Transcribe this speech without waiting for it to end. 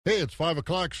Hey, it's 5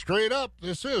 o'clock straight up.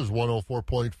 This is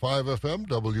 104.5 FM,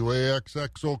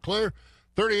 WAXX Eau Claire.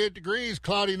 38 degrees,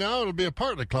 cloudy now. It'll be a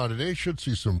partly cloudy day. Should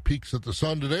see some peeks at the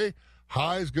sun today.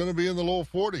 High's going to be in the low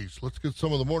 40s. Let's get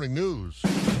some of the morning news.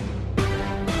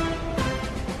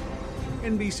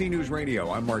 NBC News Radio,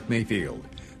 I'm Mark Mayfield.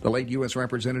 The late U.S.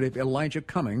 Representative Elijah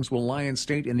Cummings will lie in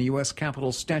state in the U.S.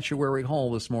 Capitol Statuary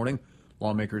Hall this morning.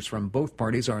 Lawmakers from both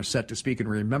parties are set to speak in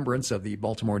remembrance of the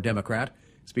Baltimore Democrat.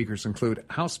 Speakers include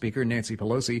House Speaker Nancy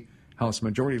Pelosi, House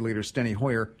Majority Leader Steny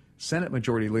Hoyer, Senate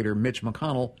Majority Leader Mitch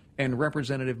McConnell, and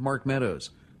Representative Mark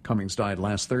Meadows. Cummings died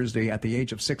last Thursday at the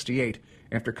age of 68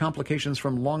 after complications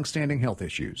from long-standing health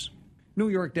issues. New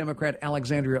York Democrat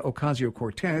Alexandria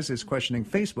Ocasio-Cortez is questioning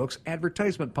Facebook's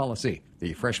advertisement policy.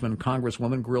 The freshman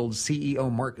congresswoman grilled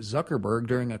CEO Mark Zuckerberg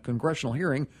during a congressional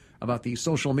hearing about the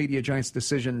social media giant's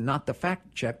decision not to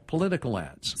fact-check political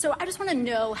ads. So I just want to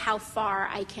know how far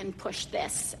I can push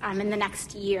this in the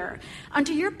next year.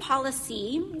 Under your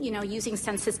policy, using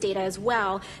census data as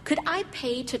well, could I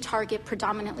pay to target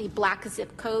predominantly black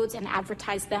zip codes and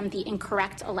advertise them the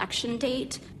incorrect election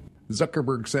date?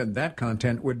 Zuckerberg said that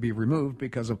content would be removed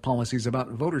because of policies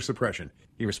about voter suppression.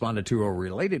 He responded to a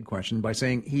related question by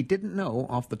saying he didn't know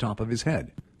off the top of his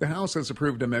head. The House has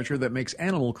approved a measure that makes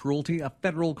animal cruelty a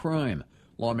federal crime.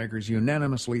 Lawmakers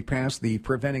unanimously passed the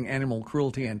Preventing Animal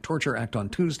Cruelty and Torture Act on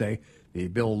Tuesday. The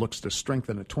bill looks to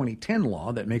strengthen a 2010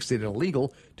 law that makes it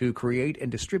illegal to create and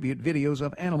distribute videos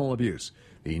of animal abuse.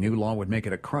 The new law would make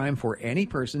it a crime for any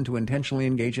person to intentionally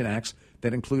engage in acts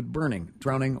that include burning,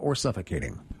 drowning, or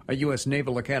suffocating. A U.S.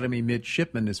 Naval Academy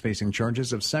midshipman is facing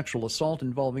charges of sexual assault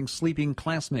involving sleeping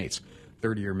classmates.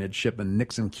 Third-year midshipman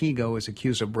Nixon Kigo is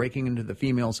accused of breaking into the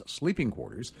females' sleeping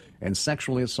quarters and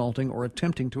sexually assaulting or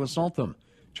attempting to assault them.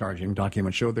 Charging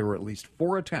documents show there were at least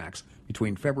 4 attacks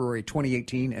between February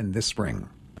 2018 and this spring.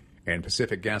 And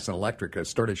Pacific Gas and Electric has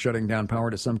started shutting down power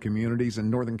to some communities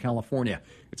in Northern California.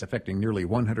 It's affecting nearly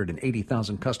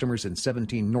 180,000 customers in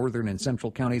 17 northern and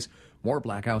central counties. More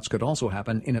blackouts could also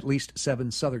happen in at least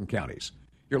 7 southern counties.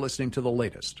 You're listening to the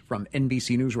latest from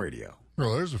NBC News Radio.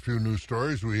 Well, there's a few news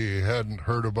stories we hadn't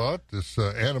heard about. This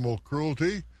animal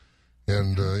cruelty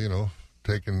and,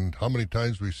 taking how many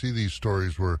times we see these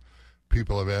stories where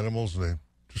people have animals and they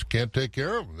just can't take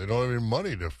care of them. They don't have any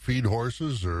money to feed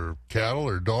horses or cattle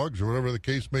or dogs or whatever the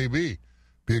case may be.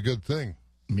 Be a good thing.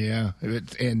 Yeah,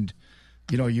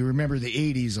 you remember the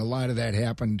 80s, a lot of that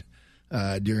happened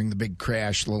during the big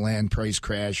crash, the land price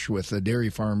crash with the dairy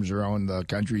farms around the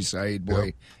countryside. Boy,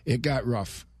 Yep. It got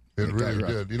rough. It really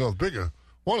did.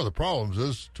 One of the problems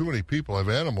is too many people have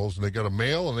animals and they got a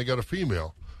male and they got a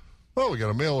female. Well, we got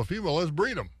a male and a female, let's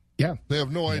breed them. Yeah. They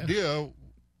have no idea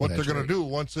what they're going to do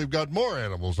once they've got more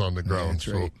animals on the ground. That's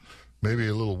right. So maybe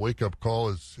a little wake-up call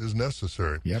is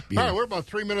necessary. Yep. All right, we're about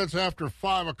 3 minutes after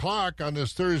 5 o'clock on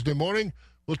this Thursday morning.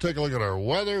 We'll take a look at our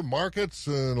weather, markets,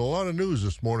 and a lot of news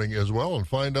this morning as well and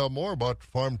find out more about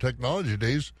Farm Technology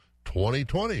Days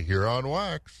 2020 here on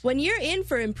Wax. When you're in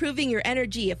for improving your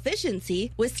energy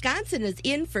efficiency, Wisconsin is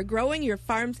in for growing your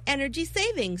farm's energy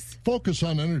savings. Focus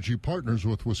on Energy partners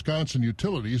with Wisconsin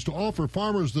Utilities to offer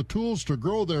farmers the tools to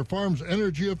grow their farm's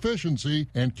energy efficiency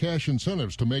and cash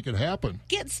incentives to make it happen.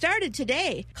 Get started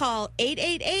today. Call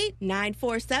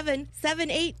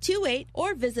 888-947-7828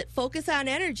 or visit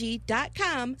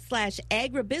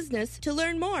focusonenergy.com/agribusiness to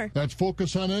learn more. That's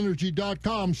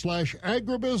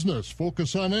focusonenergy.com/agribusiness.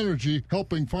 Focus on Energy,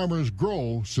 helping farmers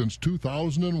grow since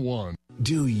 2001.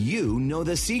 Do you know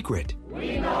the secret?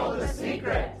 We know the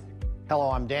secret.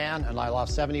 Hello, I'm Dan, and I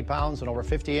lost 70 pounds and over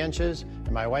 50 inches.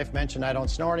 And my wife mentioned I don't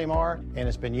snore anymore, and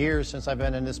it's been years since I've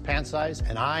been in this pant size,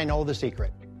 and I know the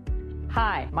secret.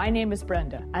 Hi, my name is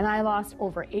Brenda, and I lost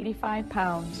over 85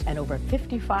 pounds and over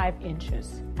 55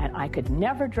 inches. And I could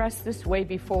never dress this way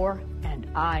before, and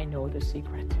I know the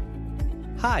secret.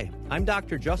 Hi, I'm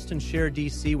Dr. Justin Scher,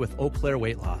 DC with Eau Claire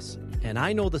Weight Loss, and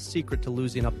I know the secret to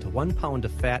losing up to 1 pound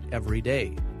of fat every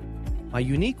day. My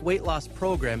unique weight loss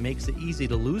program makes it easy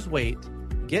to lose weight,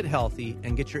 get healthy,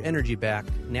 and get your energy back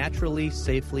naturally,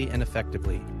 safely, and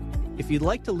effectively. If you'd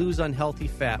like to lose unhealthy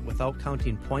fat without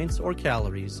counting points or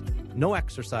calories, no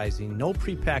exercising, no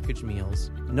prepackaged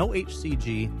meals, no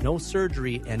HCG, no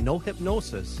surgery, and no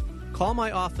hypnosis, call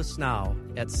my office now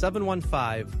at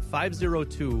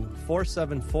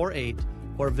 715-502-4748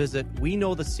 or visit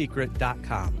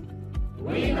WeKnowTheSecret.com.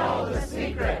 We know the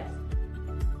secret.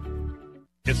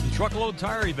 It's the Truckload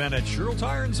Tire Event at Sherrill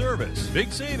Tire and Service.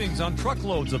 Big savings on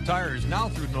truckloads of tires now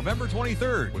through November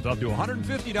 23rd with up to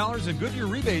 $150 in Goodyear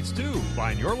rebates, too.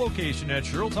 Find your location at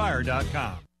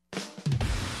SherrillTire.com.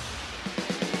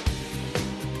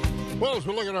 Well, as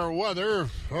we look at our weather,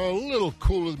 a little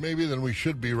cooler maybe than we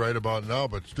should be right about now,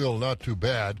 but still not too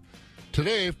bad.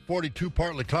 Today, 42,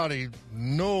 partly cloudy,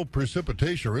 no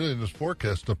precipitation really in this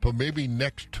forecast. But maybe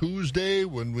next Tuesday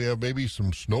when we have maybe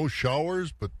some snow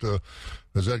showers, but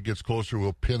as that gets closer,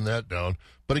 we'll pin that down.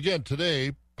 But again,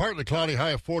 today, partly cloudy, high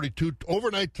of 42.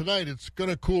 Overnight tonight, it's going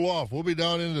to cool off. We'll be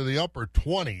down into the upper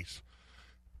 20s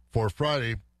for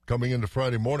Friday. Coming into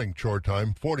Friday morning chore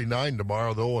time, 49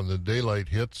 tomorrow, though, when the daylight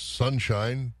hits.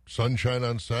 Sunshine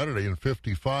on Saturday, and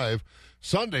 55.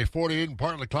 Sunday, 48 and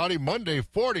partly cloudy. Monday,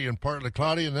 40 and partly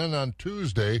cloudy. And then on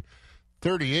Tuesday,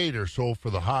 38 or so for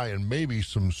the high, and maybe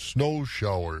some snow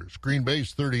showers. Green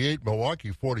Bay's 38,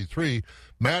 Milwaukee 43,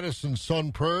 Madison,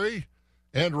 Sun Prairie,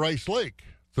 and Rice Lake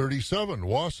 37.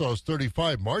 Wausau's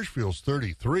 35, Marshfield's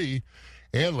 33.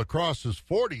 And La Crosse is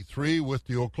 43 with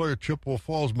the Eau Claire, Chippewa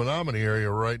Falls, Menominee area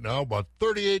right now. About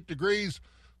 38 degrees,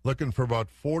 looking for about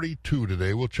 42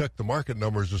 today. We'll check the market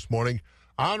numbers this morning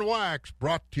on Wax,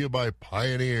 brought to you by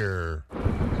Pioneer.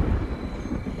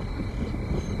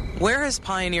 Where has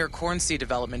Pioneer corn seed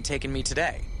development taken me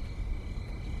today?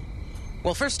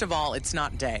 Well, first of all, it's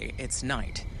not day, it's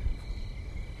night.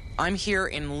 I'm here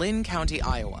in Lynn County,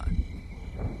 Iowa.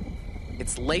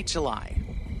 It's late July.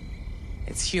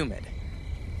 It's humid.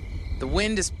 The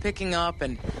wind is picking up,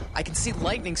 and I can see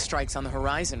lightning strikes on the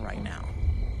horizon right now.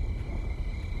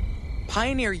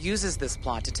 Pioneer uses this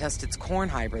plot to test its corn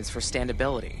hybrids for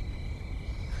standability.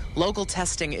 Local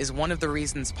testing is one of the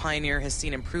reasons Pioneer has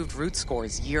seen improved root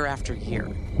scores year after year.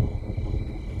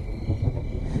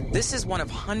 This is one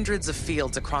of hundreds of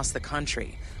fields across the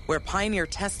country where Pioneer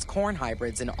tests corn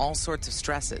hybrids in all sorts of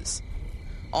stresses,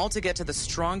 all to get to the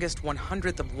strongest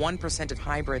 1/100th of 1% of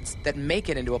hybrids that make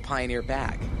it into a Pioneer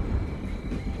bag.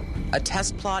 A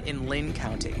test plot in Lynn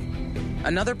County,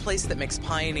 another place that makes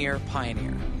Pioneer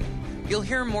Pioneer. You'll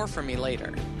hear more from me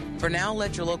later. For now,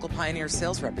 let your local Pioneer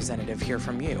sales representative hear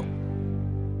from you.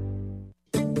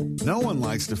 No one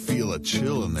likes to feel a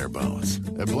chill in their bones.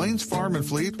 At Blaine's Farm and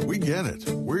Fleet, we get it.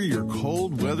 We're your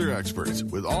cold weather experts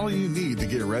with all you need to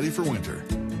get ready for winter.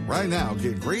 Right now,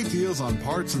 get great deals on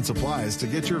parts and supplies to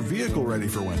get your vehicle ready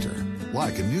for winter.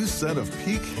 Like a new set of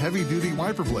Peak heavy-duty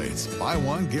wiper blades. Buy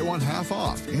one, get one half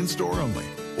off, in-store only.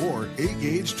 Or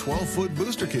 8-gauge 12-foot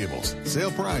booster cables.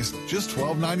 Sale price, just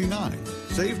 $12.99.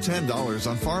 Save $10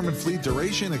 on Farm and Fleet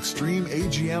Duration Extreme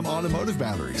AGM automotive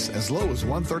batteries, as low as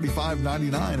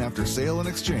 $135.99 after sale and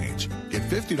exchange. Get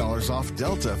 $50 off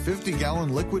Delta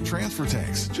 50-gallon liquid transfer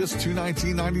tanks, just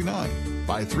 $219.99.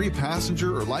 Buy 3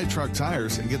 passenger or light truck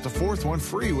tires and get the 4th one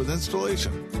free with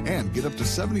installation. And get up to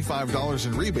 $75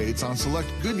 in rebates on select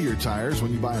Goodyear tires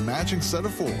when you buy a matching set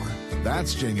of 4.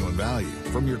 That's genuine value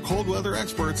from your cold weather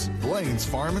experts, Blaine's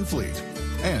Farm and Fleet.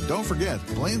 And don't forget,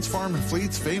 Blaine's Farm and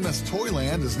Fleet's famous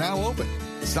Toyland is now open.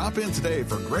 Stop in today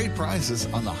for great prices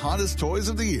on the hottest toys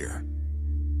of the year.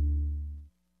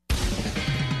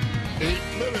 8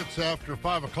 minutes after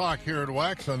 5 o'clock here at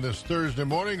Wax on this Thursday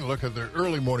morning. Look at the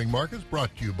early morning markets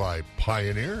brought to you by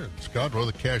Pioneer. And Scott, what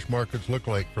do the cash markets look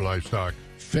like for livestock?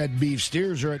 Fed beef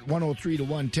steers are at 103 to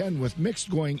 110 with mixed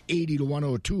going 80 to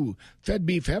 102. Fed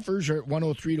beef heifers are at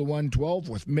 103 to 112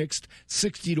 with mixed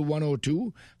 60 to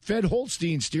 102. Fed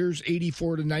Holstein steers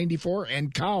 84 to 94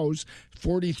 and cows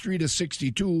 43 to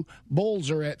 62. Bulls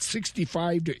are at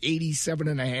 65 to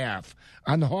 87.5.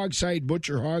 On the hog side,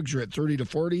 butcher hogs are at 30 to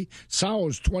 40.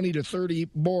 Sows 20 to 30.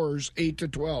 Boars 8 to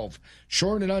 12.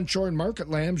 Shorn and unshorn market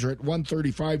lambs are at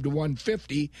 135 to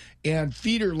 150, and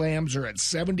feeder lambs are at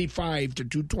 75 to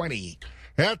 220.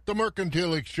 At the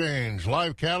Mercantile Exchange,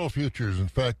 live cattle futures. In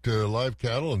fact, live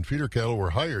cattle and feeder cattle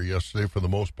were higher yesterday for the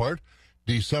most part.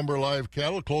 December live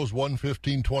cattle closed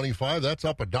 115.25. That's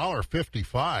up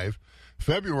 $1.55.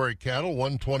 February cattle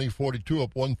 120.42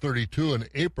 up 132, and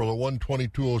April at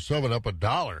 122.07 up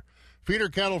 $1. Feeder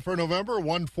cattle for November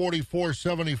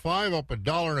 144.75 up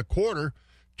 $1.25.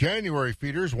 January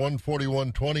feeders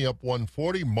 141.20 up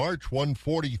 140. March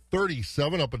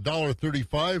 140.37 up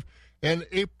 $1.35. And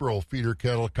April feeder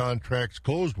cattle contracts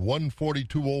closed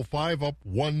 142.05 up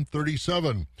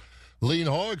 137. Lean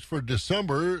hogs for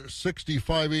December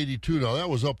 65.82. Now that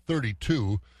was up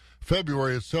 32.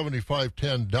 February at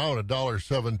 75.10 down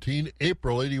 $1.17.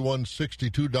 April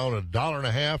 81.62 down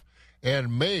 $1.50.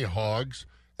 And May hogs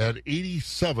at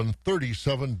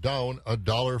 87.37 down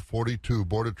 $1.42.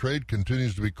 Board of Trade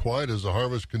continues to be quiet as the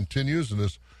harvest continues in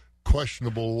this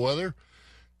questionable weather.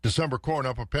 December corn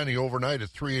up a penny overnight at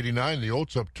 $3.89. The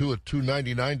oats up 2 at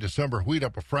 $2.99. December wheat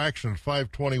up a fraction at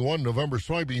 $5.21. November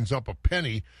soybeans up a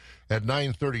penny at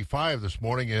 $9.35 this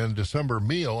morning. And December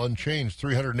meal unchanged,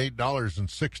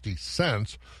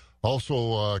 $308.60.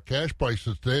 Also, cash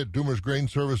prices today at Doomer's Grain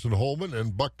Service in Holman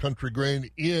and Buck Country Grain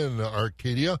in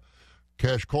Arcadia.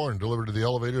 Cash corn delivered to the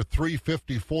elevator,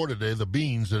 $3.54 today. The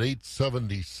beans at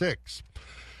 $8.76.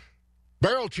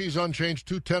 Barrel cheese unchanged,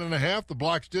 $2.10.5. The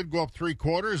blocks did go up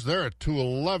 3/4. They're at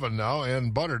 $2.11 now,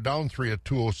 and butter down 3 at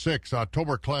 $2.06.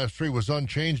 October Class 3 was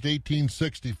unchanged,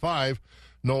 $18.65.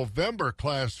 November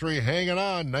Class 3 hanging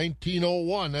on,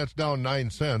 $19.01. That's down 9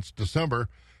 cents. December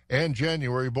and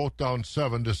January both down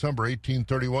 7. December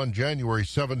 $18.31, January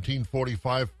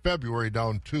 $17.45, February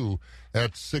down 2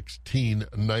 at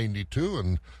 $16.92.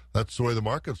 And that's the way the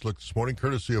markets look this morning,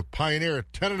 courtesy of Pioneer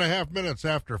at 10.5 minutes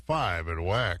after 5 at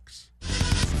Wax.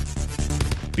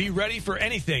 Be ready for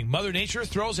anything Mother Nature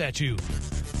throws at you.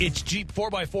 It's Jeep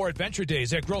 4x4 Adventure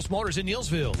Days at Gross Motors in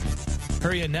Neillsville.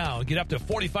 Hurry in now and get up to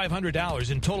 $4,500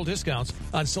 in total discounts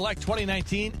on select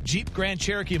 2019 Jeep Grand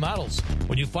Cherokee models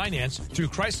when you finance through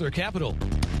Chrysler Capital.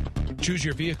 Choose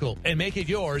your vehicle and make it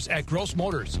yours at Gross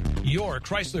Motors, your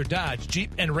Chrysler, Dodge,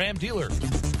 Jeep, and Ram dealer.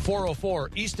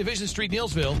 404 East Division Street,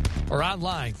 Neillsville, or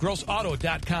online,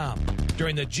 grossauto.com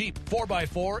during the Jeep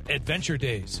 4x4 Adventure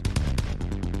Days.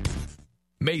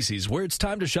 Macy's, where it's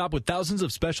time to shop with thousands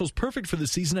of specials perfect for the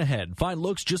season ahead. Find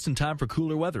looks just in time for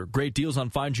cooler weather, great deals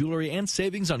on fine jewelry, and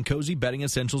savings on cozy bedding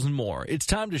essentials and more. It's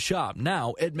time to shop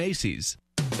now at Macy's.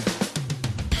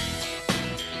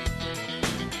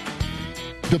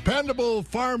 Dependable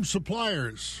farm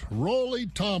suppliers.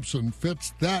 Rollie Thompson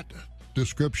fits that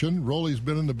description. Rollie's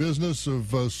been in the business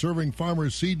of serving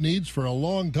farmers' seed needs for a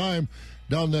long time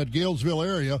down that Galesville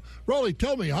area. Rollie,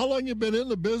 tell me, how long you been in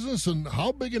the business and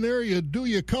how big an area do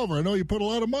you cover? I know you put a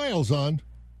lot of miles on.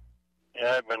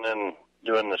 Yeah, I've been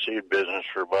doing the seed business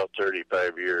for about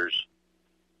 35 years,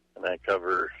 and I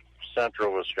cover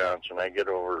central Wisconsin. I get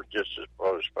over just as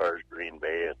far as Green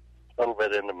Bay, and a little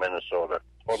bit into Minnesota.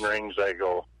 One rings I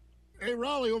go. Hey,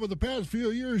 Rollie, over the past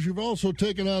few years, you've also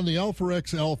taken on the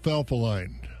Alpha-Rex alfalfa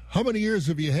line. How many years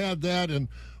have you had that, and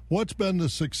what's been the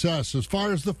success as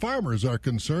far as the farmers are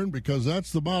concerned? Because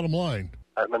that's the bottom line.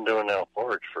 I've been doing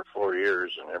Alforix for 4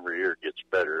 years, and every year it gets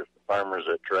better. The farmers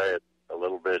that try it a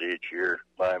little bit each year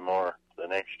buy more the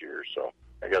next year. So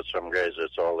I got some guys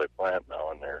that's all they plant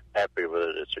now, and they're happy with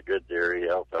it. It's a good dairy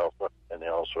alfalfa, and they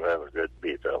also have a good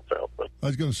beef alfalfa. I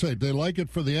was going to say, they like it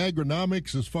for the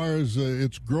agronomics as far as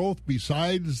its growth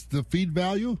besides the feed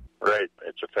value? Right.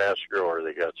 It's a fast grower.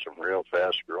 They got some real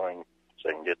fast growing, so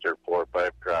they can get their 4 or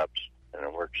 5 crops, and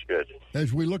it works good.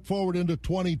 As we look forward into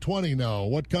 2020 now,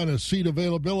 what kind of seed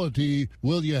availability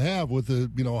will you have with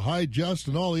the High Just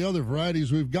and all the other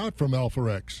varieties we've got from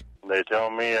Alpha-Rex? They tell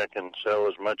me I can sell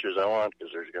as much as I want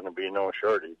because there's going to be no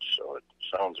shortage, so it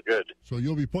sounds good. So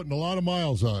you'll be putting a lot of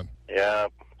miles on. Yeah,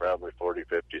 probably 40,000,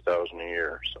 50,000 a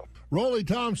year. So Rollie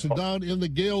Thompson down in the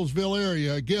Galesville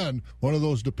area, again, one of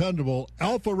those dependable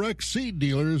Alpha-Rex seed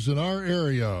dealers in our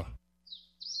area.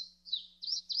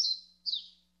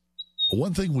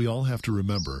 One thing we all have to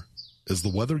remember, as the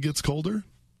weather gets colder,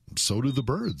 so do the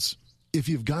birds. If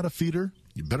you've got a feeder,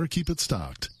 you better keep it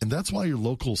stocked. And that's why your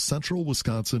local Central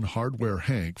Wisconsin Hardware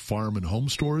Hank farm and home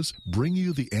stores bring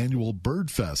you the annual Bird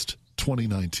Fest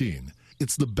 2019.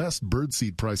 It's the best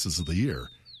birdseed prices of the year.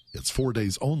 It's 4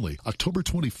 days only, October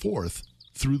 24th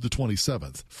through the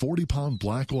 27th. 40-pound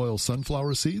black oil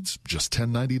sunflower seeds, just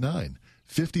 $10.99.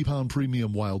 50-pound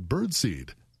premium wild bird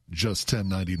seed, just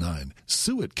 $10.99.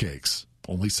 Suet cakes,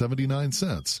 only 79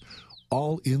 cents.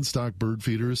 All in-stock bird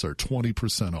feeders are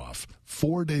 20% off.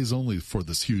 4 days only for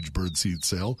this huge birdseed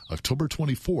sale, October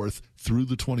 24th through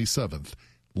the 27th.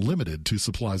 Limited to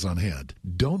supplies on hand.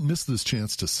 Don't miss this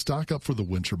chance to stock up for the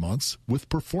winter months with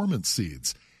performance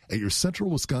seeds at your Central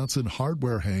Wisconsin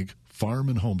Hardware Hank farm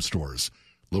and home stores,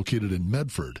 located in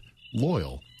Medford,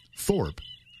 Loyal, Thorpe,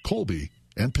 Colby,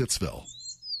 and Pittsville.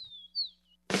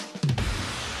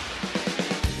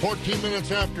 14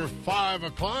 minutes after 5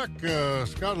 o'clock.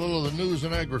 Scott, a little of the news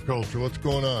in agriculture. What's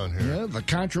going on here? Yeah, the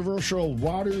controversial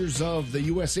Waters of the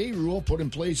USA rule put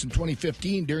in place in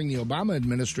 2015 during the Obama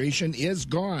administration is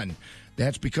gone.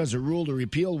 That's because a rule to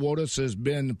repeal WOTUS has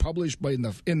been published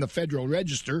in the Federal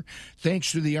Register,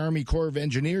 thanks to the Army Corps of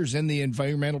Engineers and the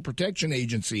Environmental Protection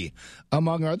Agency.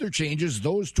 Among other changes,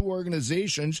 those two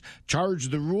organizations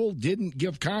charged the rule didn't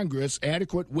give Congress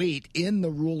adequate weight in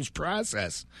the rules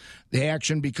process. The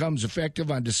action becomes effective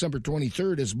on December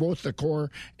 23rd as both the Corps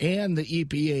and the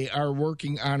EPA are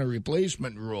working on a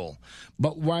replacement rule.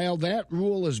 But while that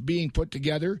rule is being put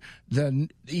together, the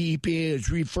EPA is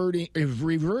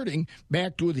reverting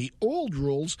back to the old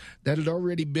rules that had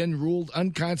already been ruled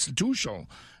unconstitutional.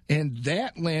 and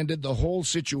that landed the whole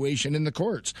situation in the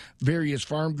courts. Various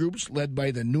farm groups, led by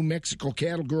the New Mexico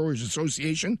Cattle Growers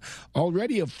Association,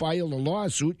 already have filed a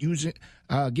lawsuit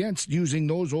against using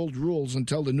those old rules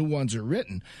until the new ones are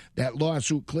written. That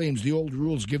lawsuit claims the old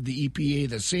rules give the EPA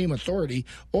the same authority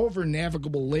over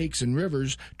navigable lakes and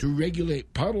rivers to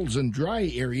regulate puddles and dry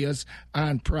areas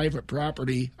on private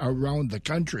property around the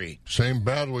country. Same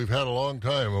battle we've had a long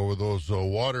time over those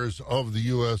waters of the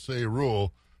USA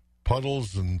rule.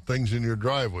 Puddles and things in your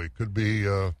driveway could be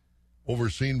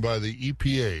overseen by the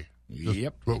EPA.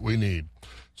 Yep. What we need.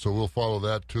 So we'll follow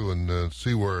that, too, and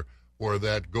see where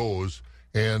that goes.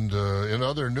 And in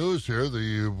other news here,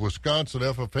 the Wisconsin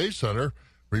FFA Center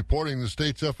reporting the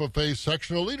state's FFA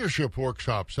sectional leadership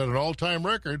workshop set an all-time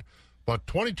record. About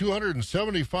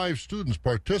 2,275 students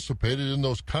participated in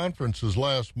those conferences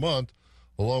last month,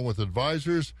 along with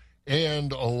advisors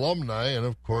and alumni. And,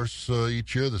 of course,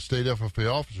 each year the state FFA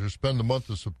officers spend the month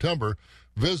of September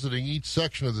visiting each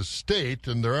section of the state,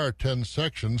 and there are 10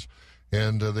 sections.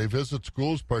 And they visit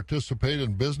schools, participate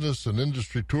in business and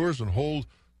industry tours, and hold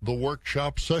the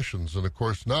workshop sessions. And, of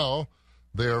course, now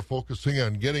they are focusing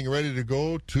on getting ready to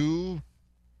go to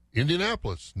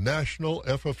Indianapolis National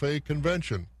FFA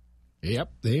Convention.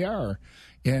 Yep, they are.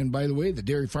 And by the way, the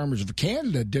Dairy Farmers of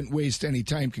Canada didn't waste any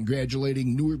time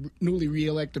congratulating newly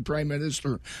re-elected Prime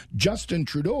Minister Justin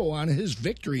Trudeau on his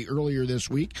victory earlier this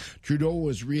week. Trudeau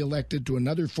was re-elected to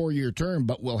another 4-year term,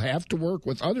 but will have to work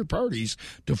with other parties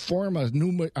to form a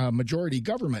new majority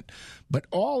government. But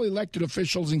all elected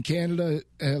officials in Canada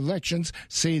elections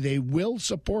say they will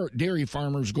support dairy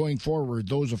farmers going forward.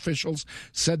 Those officials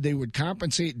said they would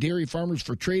compensate dairy farmers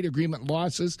for trade agreement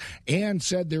losses and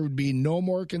said there would be no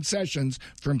more concessions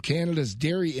from Canada's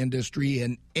dairy industry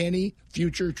in any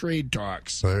future trade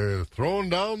talks. They're throwing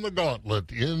down the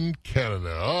gauntlet in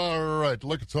Canada. All right,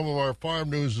 look at some of our farm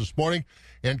news this morning.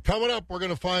 And coming up, we're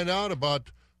going to find out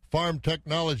about Farm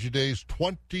Technology Days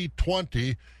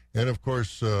 2020. And, of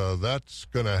course, that's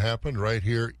going to happen right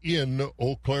here in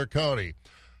Eau Claire County.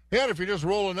 And if you're just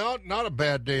rolling out, not a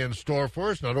bad day in store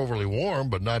for us. Not overly warm,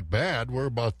 but not bad. We're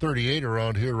about 38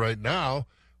 around here right now.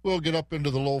 We'll get up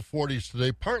into the low 40s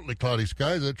today. Partly cloudy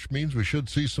skies, which means we should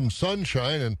see some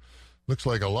sunshine, and looks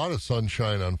like a lot of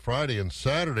sunshine on Friday and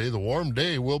Saturday. The warm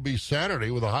day will be Saturday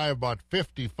with a high of about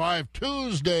 55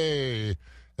 Tuesday.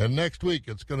 And next week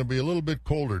it's going to be a little bit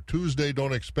colder. Tuesday,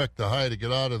 don't expect the high to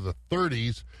get out of the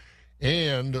 30s,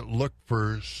 and look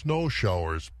for snow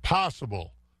showers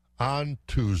possible on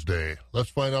Tuesday. Let's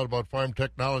find out about Farm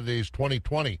Technology Days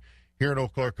 2020 here in Eau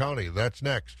Claire County. That's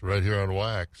next, right here on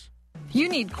Wax. You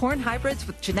need corn hybrids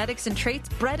with genetics and traits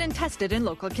bred and tested in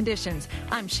local conditions.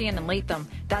 I'm Shannon Latham.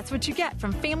 That's what you get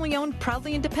from family-owned,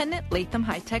 proudly independent Latham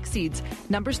High-Tech Seeds.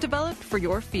 Numbers developed for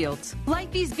your fields. Like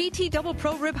these VT Double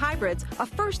Pro Rib hybrids, a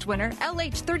first winner,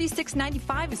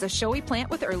 LH3695, is a showy plant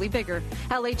with early vigor.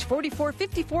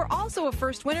 LH4454, also a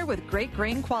first winner with great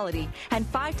grain quality. And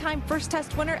 5-time first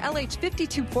test winner,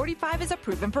 LH5245, is a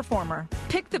proven performer.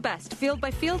 Pick the best field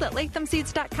by field at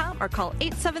lathamseeds.com or call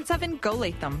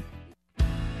 877-GO-LATHAM.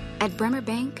 At Bremer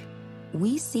Bank,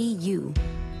 we see you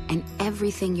and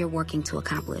everything you're working to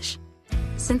accomplish.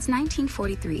 Since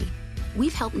 1943,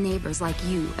 we've helped neighbors like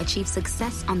you achieve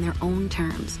success on their own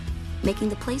terms, making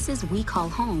the places we call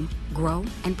home grow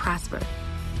and prosper.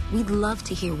 We'd love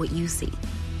to hear what you see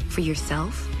for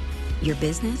yourself, your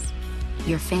business,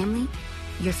 your family,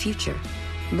 your future.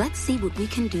 Let's see what we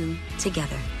can do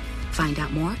together. Find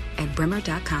out more at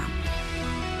bremer.com.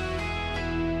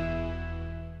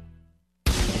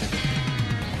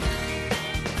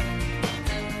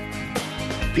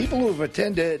 People who have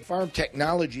attended Farm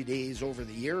Technology Days over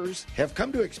the years have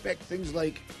come to expect things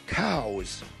like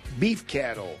cows, beef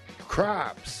cattle,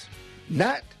 crops,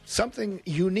 not something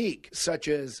unique such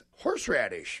as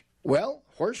horseradish. Well,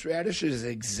 horseradish is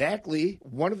exactly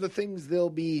one of the things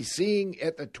they'll be seeing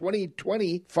at the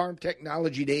 2020 Farm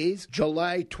Technology Days,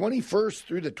 July 21st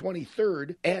through the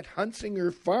 23rd at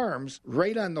Hunsinger Farms,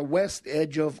 right on the west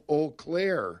edge of Eau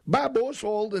Claire. Bob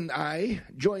Oswald and I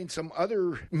joined some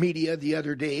other media the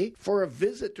other day for a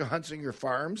visit to Hunsinger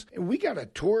Farms, and we got a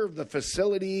tour of the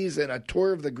facilities and a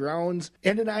tour of the grounds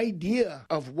and an idea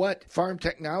of what Farm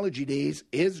Technology Days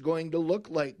is going to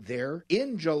look like there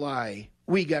in July.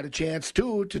 We got a chance,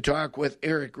 too, to talk with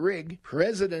Eric Rigg,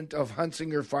 president of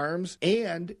Hunsinger Farms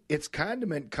and its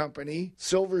condiment company,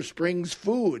 Silver Springs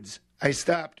Foods. I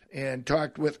stopped and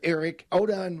talked with Eric out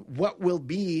on what will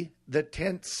be the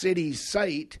Tent City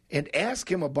site and asked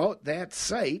him about that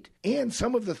site and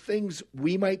some of the things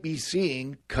we might be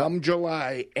seeing come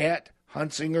July at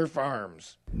Huntsinger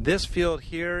Farms. This field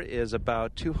here is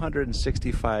about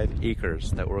 265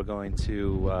 acres that we're going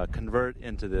to convert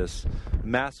into this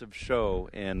massive show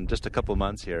in just a couple of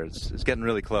months here. It's getting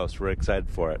really close. We're excited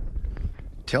for it.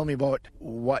 Tell me about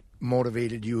what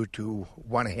motivated you to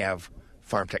want to have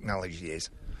Farm Technology Days.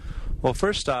 Well,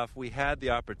 first off, we had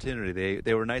the opportunity.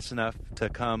 They were nice enough to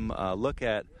come look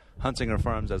at Huntsinger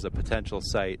Farms as a potential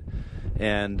site.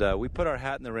 And we put our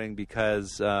hat in the ring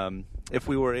because if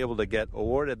we were able to get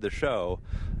awarded the show,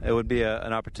 it would be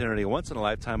an opportunity, a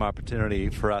once-in-a-lifetime opportunity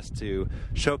for us to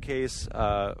showcase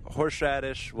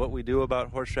horseradish, what we do about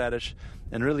horseradish,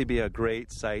 and really be a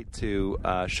great site to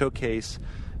showcase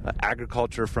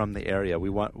agriculture from the area. We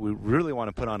really want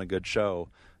to put on a good show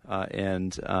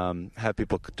and have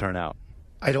people turn out.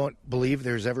 I don't believe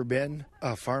there's ever been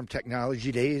a Farm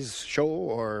Technology Days show,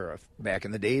 or back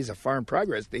in the days, a Farm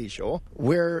Progress Day show,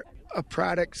 where a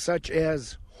product such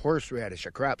as horseradish,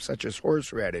 a crop such as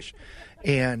horseradish,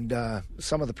 and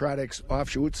some of the products,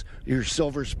 offshoots, your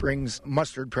Silver Springs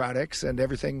mustard products and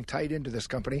everything tied into this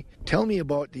company. Tell me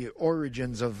about the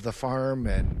origins of the farm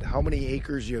and how many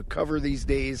acres you cover these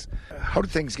days. How do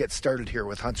things get started here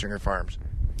with Huntsinger Farms?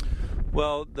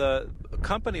 Well, the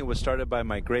company was started by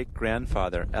my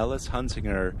great-grandfather, Ellis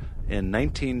Huntsinger, in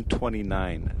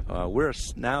 1929. We're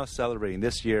now celebrating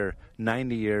this year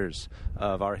 90 years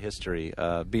of our history,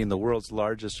 being the world's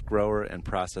largest grower and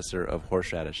processor of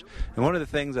horseradish. And one of the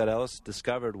things that Ellis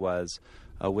discovered was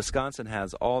Wisconsin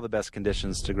has all the best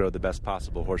conditions to grow the best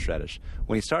possible horseradish.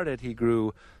 When he started, he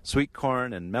grew sweet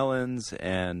corn and melons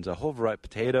and a whole variety of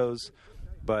potatoes.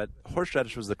 But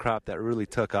horseradish was the crop that really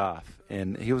took off,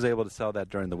 and he was able to sell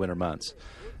that during the winter months.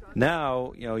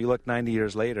 Now, you look 90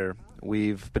 years later,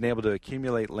 we've been able to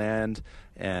accumulate land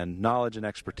and knowledge and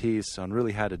expertise on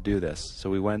really how to do this. So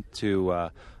we went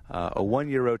to a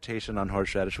one-year rotation on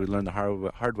horseradish. We learned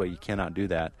the hard way you cannot do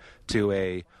that, to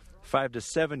a 5 to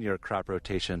 7 year crop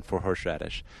rotation for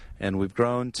horseradish. And we've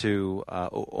grown to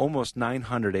almost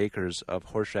 900 acres of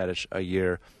horseradish a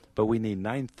year, but we need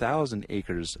 9,000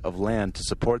 acres of land to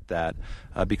support that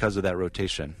because of that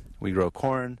rotation. We grow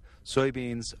corn,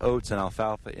 soybeans, oats, and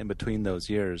alfalfa in between those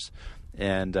years,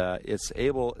 and it's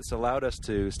allowed us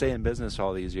to stay in business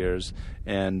all these years,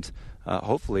 and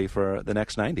hopefully for the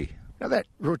next 90. Now that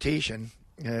rotation,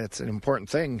 it's an important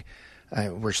thing.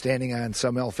 We're standing on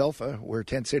some alfalfa where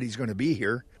Tent City's going to be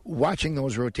here. Watching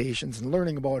those rotations and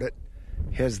learning about it,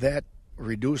 has that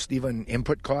reduced even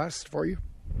input costs for you?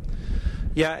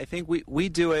 Yeah, I think we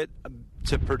do it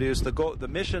to produce the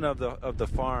mission of the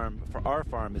farm, for our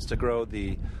farm, is to grow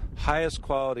the highest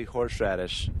quality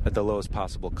horseradish at the lowest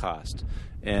possible cost.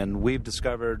 And we've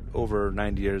discovered over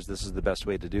 90 years this is the best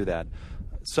way to do that.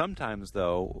 Sometimes,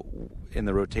 though, in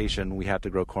the rotation, we have to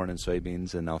grow corn and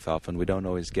soybeans and alfalfa, and we don't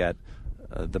always get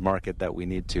the market that we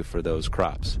need to for those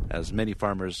crops. As many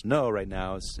farmers know right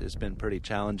now, it's been pretty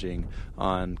challenging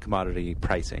on commodity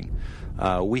pricing.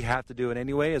 We have to do it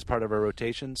anyway as part of our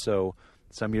rotation, so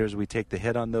some years we take the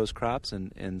hit on those crops,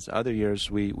 and other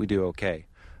years we do okay.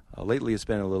 Lately it's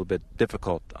been a little bit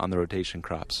difficult on the rotation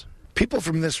crops. People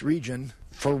from this region,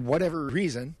 for whatever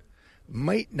reason,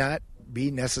 might not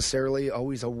be necessarily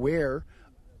always aware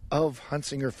of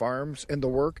Huntsinger Farms and the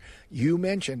work. You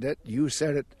mentioned it, you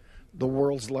said it, the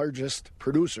world's largest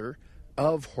producer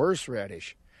of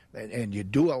horseradish. And you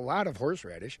do a lot of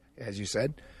horseradish, as you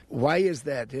said. Why is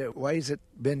that? Why has it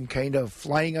been kind of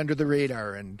flying under the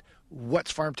radar? And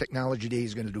what's Farm Technology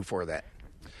Days going to do for that?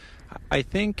 I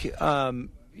think,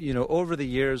 over the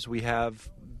years we have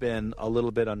been a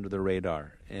little bit under the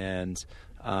radar. And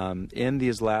in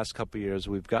these last couple of years,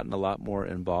 we've gotten a lot more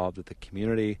involved with the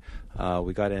community.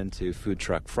 We got into Food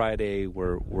Truck Friday.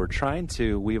 We're trying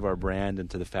to weave our brand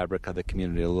into the fabric of the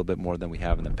community a little bit more than we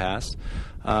have in the past,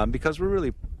 because we're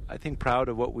really, I think, proud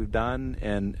of what we've done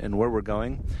and where we're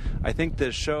going. I think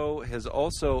this show has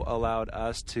also allowed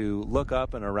us to look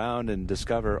up and around and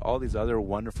discover all these other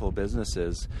wonderful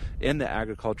businesses in the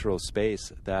agricultural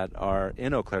space that are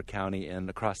in Eau Claire County and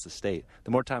across the state.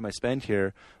 The more time I spend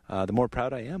here, the more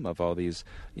proud I am of all these,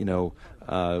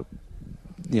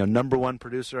 number one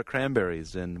producer of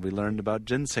cranberries, and we learned about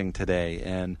ginseng today,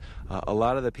 and a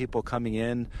lot of the people coming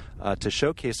in to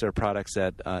showcase their products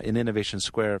in Innovation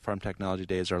Square Farm Technology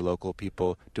Days are local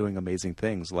people doing amazing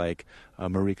things, like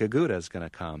Marika Gouda is going to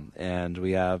come, and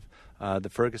we have the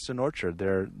Ferguson Orchard.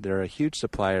 They're a huge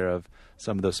supplier of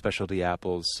some of those specialty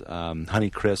apples, Honey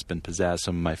Crisp and Pizzazz,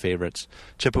 some of my favorites.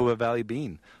 Chippewa Valley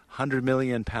Bean, 100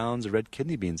 million pounds of red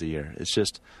kidney beans a year. It's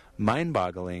just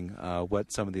mind-boggling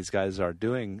what some of these guys are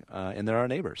doing, and they're our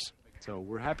neighbors. So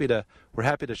we're happy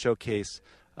to showcase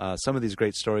some of these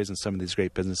great stories and some of these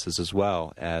great businesses, as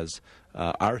well as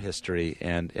our history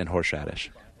and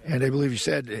horseradish. And I believe you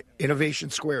said Innovation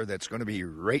Square. That's going to be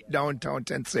right downtown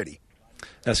Tent City.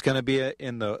 That's going to be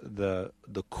in the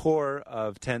core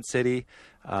of Tent City.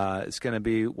 It's going to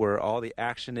be where all the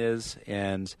action is,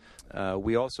 and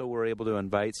we also were able to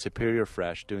invite Superior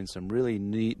Fresh, doing some really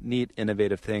neat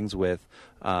innovative things with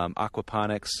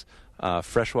aquaponics,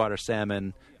 freshwater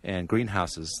salmon, and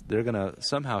greenhouses. They're going to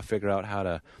somehow figure out how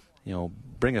to,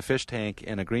 bring a fish tank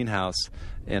in a greenhouse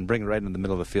and bring it right in the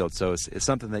middle of the field. So it's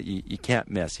something that you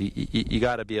can't miss. You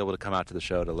got to be able to come out to the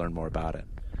show to learn more about it.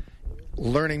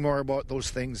 Learning more about those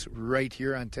things right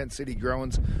here on Tent City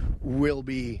grounds will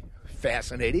be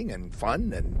fascinating and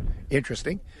fun and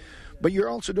interesting. But you're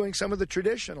also doing some of the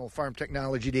traditional Farm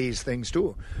Technology Days things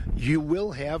too. You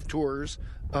will have tours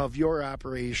of your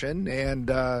operation and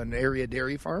an area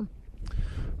dairy farm?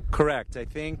 Correct. I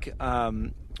think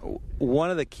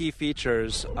one of the key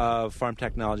features of Farm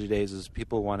Technology Days is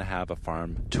people want to have a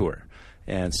farm tour.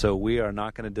 And so we are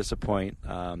not going to disappoint.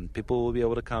 People will be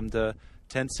able to come to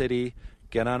Tent City,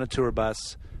 get on a tour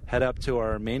bus, head up to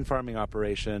our main farming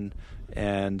operation,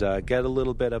 and get a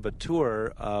little bit of a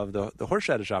tour of the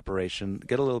horseradish operation,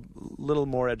 get a little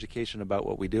more education about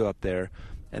what we do up there.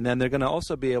 And then they're going to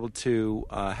also be able to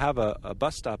have a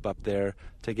bus stop up there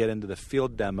to get into the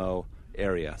field demo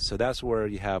area. So that's where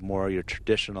you have more of your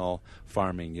traditional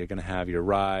farming. You're going to have your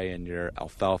rye and your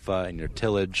alfalfa and your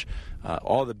tillage,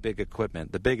 all the big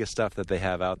equipment, the biggest stuff that they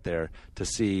have out there to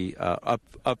see up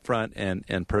front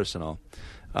and personal.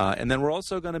 And then we're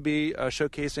also going to be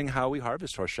showcasing how we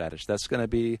harvest horseradish. That's going to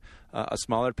be a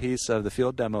smaller piece of the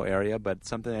field demo area, but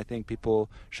something I think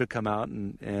people should come out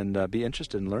and be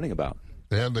interested in learning about.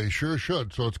 And they sure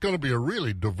should. So it's going to be a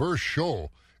really diverse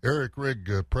show. Eric Rigg,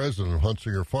 president of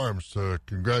Huntsinger Farms,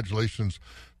 congratulations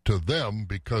to them,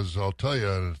 because I'll tell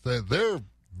you,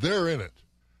 they're in it.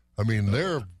 I mean,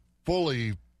 they're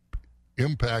fully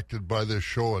impacted by this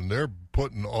show, and they're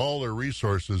putting all their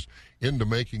resources into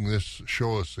making this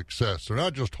show a success. They're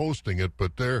not just hosting it,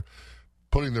 but they're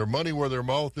putting their money where their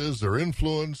mouth is, their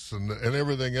influence, and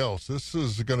everything else. This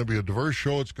is going to be a diverse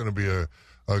show. It's going to be a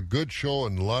good show,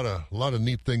 and a lot of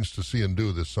neat things to see and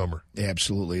do this summer.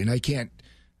 Absolutely, and I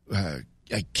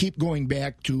keep going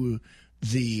back to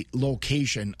the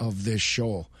location of this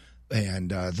show,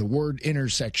 and the word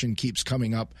intersection keeps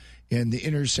coming up, and the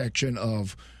intersection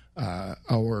of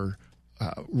our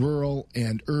rural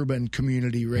and urban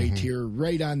community right here,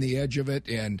 right on the edge of it,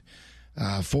 and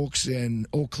folks in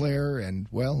Eau Claire and,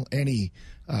 well, any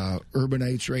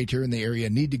urbanites right here in the area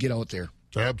need to get out there.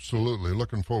 Absolutely.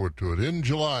 Looking forward to it. In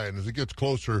July, and as it gets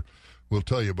closer, we'll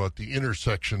tell you about the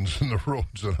intersections in the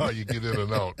roads and how you get in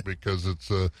and out, because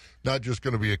it's not just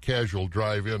going to be a casual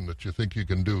drive-in that you think you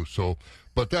can do. So,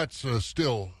 but that's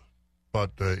still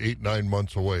about 8-9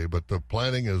 months away. But the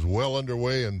planning is well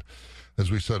underway, and as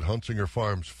we said, Huntsinger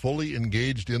Farms fully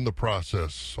engaged in the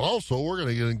process. Also, we're going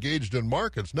to get engaged in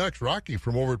markets. Next, Rocky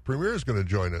from over at Premier is going to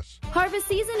join us. Harvest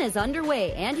season is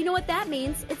underway, and you know what that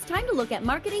means. It's time to look at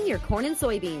marketing your corn and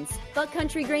soybeans. Buck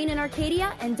Country Grain in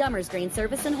Arcadia and Dummers Grain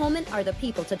Service in Holmen are the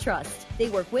people to trust. They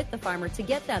work with the farmer to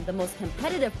get them the most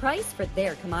competitive price for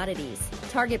their commodities.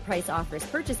 Target Price offers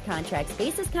purchase contracts,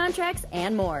 basis contracts,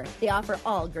 and more. They offer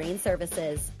all grain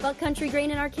services. Buck Country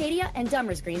Grain in Arcadia and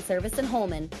Dummers Grain Service in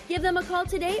Holmen. Give them a call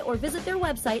today or visit their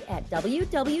website at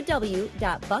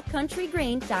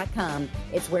www.buckcountrygrain.com.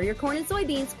 It's where your corn and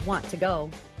soybeans want to go.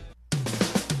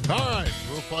 All right,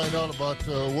 we'll find out about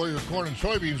where your corn and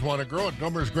soybeans want to grow at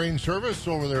Dummers Grain Service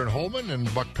over there in Holmen,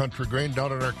 and Buck Country Grain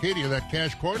down in Arcadia. That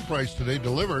cash corn price today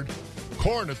delivered.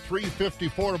 Corn at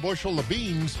 $3.54 a bushel. The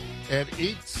beans at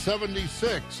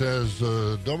 $8.76 as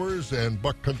Dummers and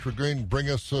Buck Country Grain bring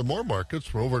us more markets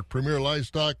from over at Premier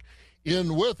Livestock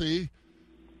in Withee.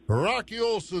 Rocky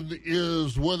Olson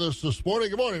is with us this morning.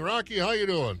 Good morning, Rocky. How you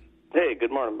doing? Hey,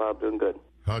 good morning, Bob. Doing good.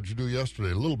 How'd you do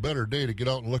yesterday? A little better day to get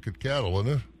out and look at cattle,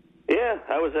 wasn't it? Yeah,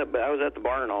 I was at the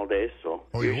barn all day. So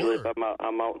usually if I'm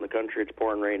out in the country, it's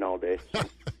pouring rain all day. So.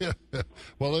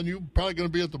 Well, then you're probably going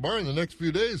to be at the barn the next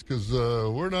few days, because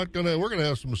we're going to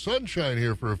have some sunshine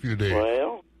here for a few days.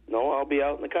 Well, no, I'll be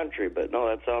out in the country, but no,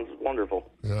 that sounds wonderful.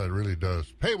 Yeah, it really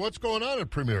does. Hey, what's going on at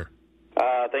Premier?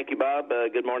 Thank you, Bob.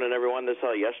 Good morning, everyone. This is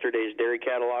how yesterday's dairy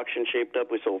cattle auction shaped up.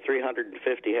 We sold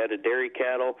 350 head of dairy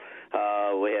cattle.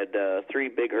 We had 3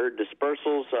 big herd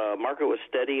dispersals. Market was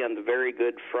steady on the very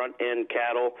good front-end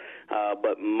cattle,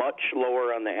 but much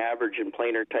lower on the average and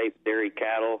plainer type dairy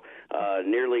cattle.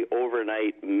 Nearly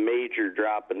overnight, major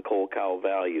drop in cold cow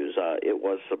values. It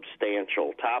was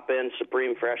substantial. Top-end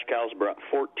Supreme fresh cows brought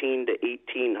 14 to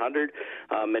 1,800.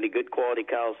 Many good quality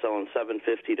cows selling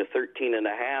 750 to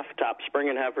 13.5. Top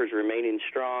springing heifers remaining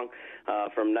strong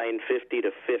from 950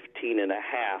 to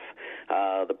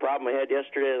 15.5. The problem we had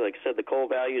yesterday, like I said, the coal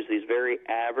values, these very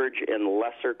average and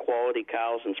lesser quality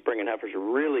cows and springing heifers are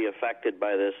really affected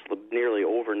by this nearly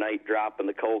overnight drop in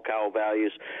the coal cow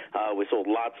values. We sold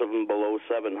lots of them below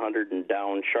 700 and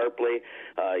down sharply.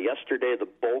 Yesterday, the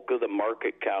bulk of the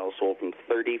market cows sold from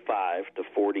 35 to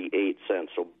 48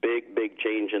 cents. So big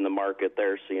change in the market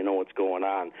there, so you know what's going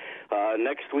on.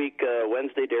 Next week,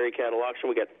 Wednesday, dairy cattle auction,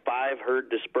 we got 5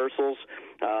 herd dispersals.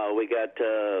 We got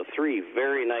 3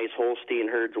 very nice Holstein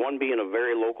herds, one being a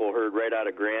very local herd right out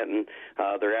of Granton.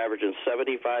 They're averaging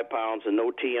 75 pounds and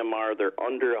no TMR. They're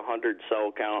under 100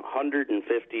 cell count,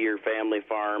 150-year family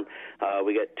farm.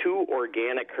 We got 2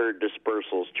 organic herd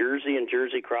dispersals, Jersey and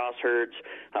Jersey cross herds.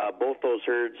 Both those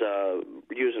herds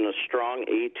using a strong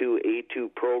A2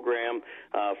 program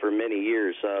for many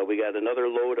years. We got another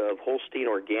load of Holstein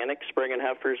organic springing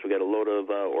heifers. We got a load of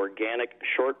organic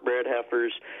shortbred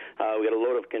heifers. We got a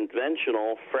load of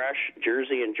conventional fresh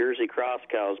Jersey and Jersey cross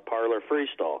cows, parlor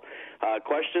freestall.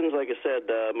 Questions, like I said,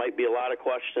 might be a lot of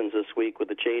questions this week with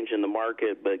the change in the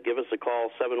market, but give us a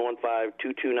call,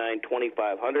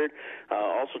 715-229-2500.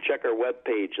 Also check our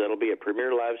webpage. That'll be at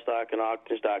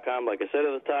premierlivestockandauctions.com. Like I said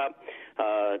at the top,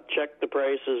 check the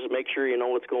prices, make sure you know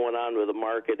what's going on with the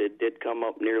market. It did come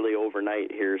up nearly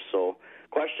overnight here, so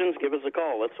questions, give us a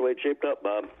call. That's the way it shaped up,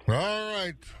 Bob. All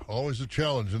right. Always a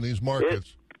challenge in these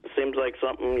markets. It seems like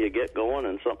something you get going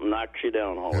and something knocks you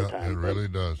down all the time. It really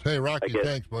does. Hey, Rocky,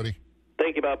 thanks, buddy.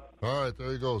 Thank you, Bob. All right,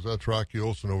 there he goes. That's Rocky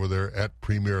Olson over there at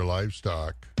Premier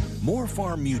Livestock. More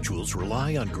farm mutuals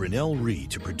rely on Grinnell Re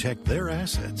to protect their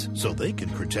assets so they can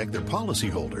protect their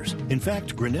policyholders. In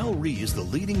fact, Grinnell Re is the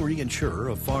leading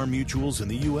reinsurer of farm mutuals in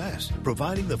the U.S.,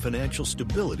 providing the financial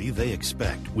stability they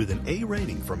expect with an A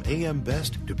rating from AM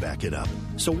Best to back it up.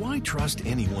 So why trust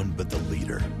anyone but the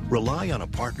leader? Rely on a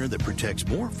partner that protects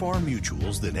more farm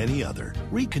mutuals than any other.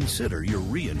 Reconsider your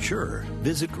reinsurer.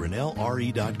 Visit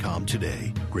GrinnellRE.com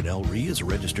today. Grinnell Re is a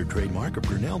registered trademark of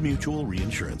Grinnell Mutual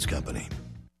Reinsurance Company.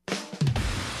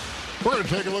 We're going to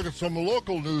take a look at some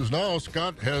local news now.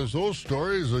 Scott has those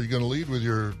stories. Are you going to lead with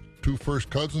your 2 first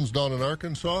cousins down in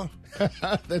Arkansas?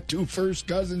 The 2 first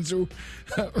cousins who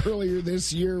earlier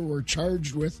this year were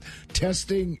charged with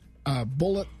testing a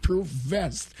bulletproof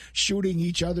vest, shooting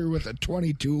each other with a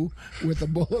 .22 with a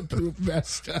bulletproof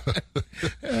vest.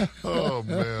 Oh,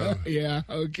 man. Yeah,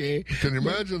 okay. Can you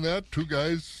imagine that? 2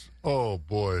 guys? Oh,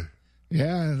 boy.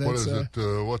 Yeah. That's, what is it?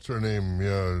 What's their name?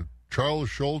 Yeah. Charles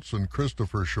Schultz and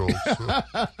Christopher Schultz.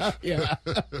 Yeah,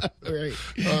 right.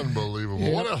 Unbelievable.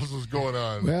 Yeah. What else is going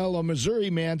on? Well, a Missouri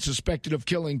man suspected of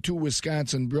killing 2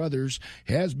 Wisconsin brothers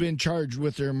has been charged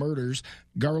with their murders.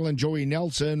 Garland Joey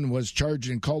Nelson was charged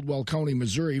in Caldwell County,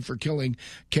 Missouri, for killing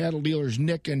cattle dealers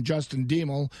Nick and Justin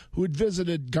Diemel, who had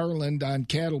visited Garland on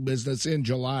cattle business in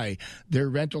July. Their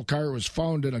rental car was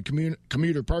found in a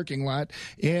commuter parking lot,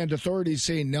 and authorities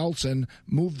say Nelson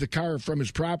moved the car from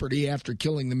his property after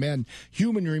killing the men.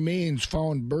 Human remains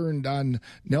found burned on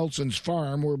Nelson's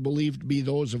farm were believed to be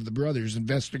those of the brothers.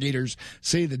 Investigators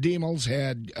say the Diemels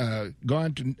had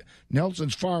gone to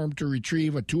Nelson's farm to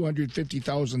retrieve a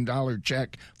 $250,000 check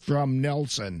from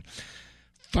Nelson.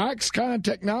 Foxconn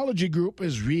Technology Group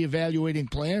is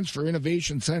reevaluating plans for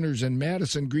innovation centers in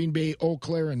Madison, Green Bay, Eau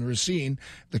Claire, and Racine.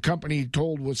 The company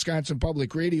told Wisconsin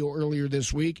Public Radio earlier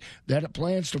this week that it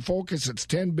plans to focus its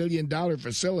 $10 billion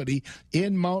facility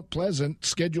in Mount Pleasant,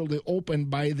 scheduled to open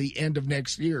by the end of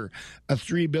next year. A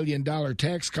 $3 billion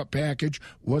tax cut package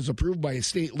was approved by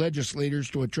state legislators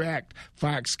to attract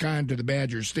Foxconn to the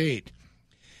Badger State.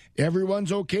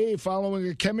 Everyone's okay following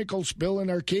a chemical spill in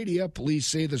Arcadia. Police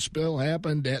say the spill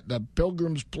happened at the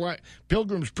Pilgrim's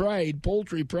Pride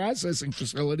poultry processing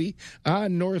facility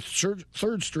on North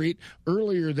 3rd Street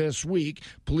earlier this week.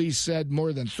 Police said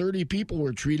more than 30 people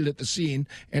were treated at the scene,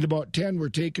 and about 10 were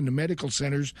taken to medical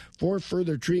centers for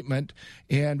further treatment,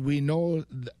 and we now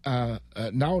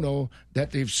know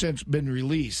that they've since been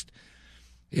released.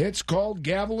 It's called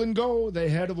Gavel and Go. The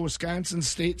head of Wisconsin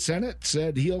State Senate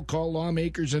said he'll call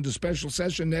lawmakers into special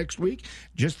session next week,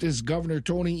 just as Governor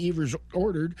Tony Evers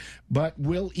ordered, but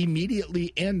will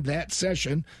immediately end that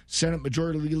session. Senate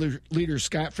Majority Leader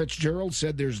Scott Fitzgerald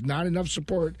said there's not enough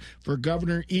support for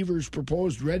Governor Evers'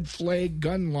 proposed red flag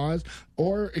gun laws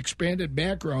or expanded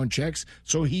background checks,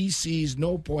 so he sees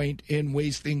no point in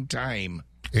wasting time.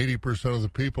 80% of the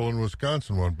people in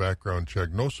Wisconsin want background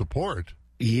check. No support.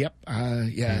 Yep.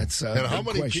 It's and how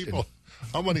many question. people?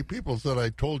 How many people said "I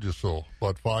told you so"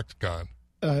 about Foxconn?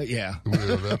 Yeah.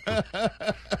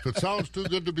 If it sounds too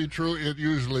good to be true, it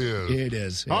usually is. It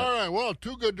is. Yeah. All right. Well,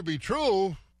 too good to be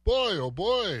true. Boy, oh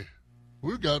boy,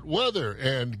 we've got weather,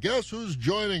 and guess who's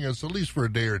joining us at least for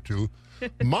a day or two?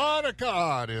 Monica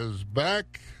Ott is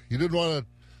back. You didn't want to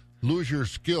lose your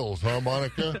skills, huh,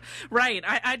 Monica? Right.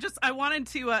 I wanted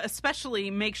to especially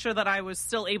make sure that I was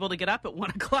still able to get up at 1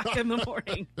 o'clock in the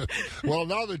morning. Well,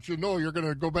 now that you know, you're going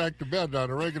to go back to bed on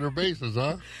a regular basis,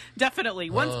 huh? Definitely.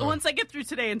 Once I get through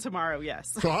today and tomorrow,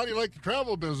 yes. So how do you like the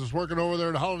travel business working over there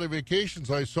at Holiday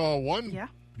Vacations? I saw one. Yeah.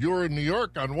 You were in New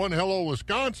York on one Hello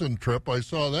Wisconsin trip. I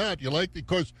saw that. You liked it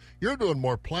because you're doing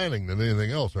more planning than anything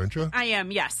else, aren't you? I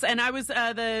am, yes. And I was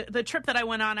the trip that I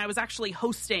went on, I was actually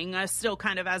hosting still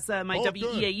kind of as my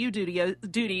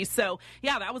WEAU duty. So,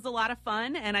 yeah, that was a lot of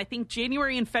fun. And I think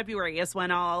January and February is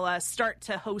when I'll start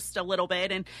to host a little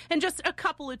bit and just a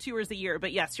couple of tours a year.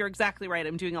 But, yes, you're exactly right.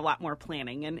 I'm doing a lot more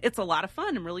planning, and it's a lot of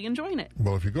fun. I'm really enjoying it.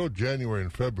 Well, if you go January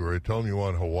and February, tell them you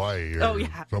want Hawaii. Oh,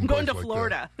 yeah. I'm going to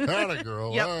Florida. Atta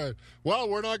girl. Yep. All right. Well,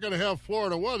 we're not going to have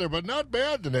Florida weather, but not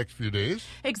bad the next few days.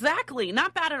 Exactly.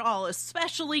 Not bad at all,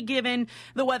 especially given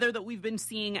the weather that we've been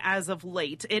seeing as of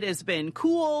late. It has been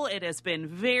cool. It has been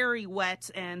very wet.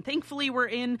 And thankfully, we're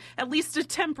in at least a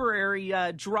temporary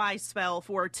dry spell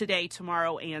for today,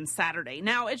 tomorrow, and Saturday.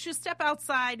 Now, as you step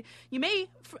outside, you may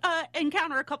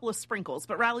encounter a couple of sprinkles,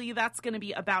 but really, that's going to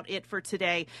be about it for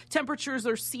today. Temperatures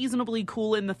are seasonably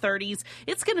cool in the 30s.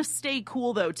 It's going to stay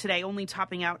cool, though, today, only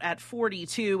topping out at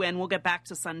 42, and we'll get back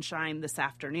to sunshine this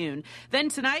afternoon. Then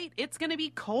tonight, it's going to be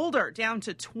colder, down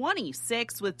to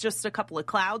 26 with just a couple of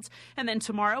clouds. And then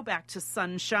tomorrow, back to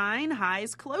sunshine,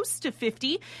 highs close to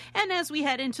 50. And as we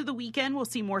head into the weekend, we'll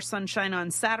see more sunshine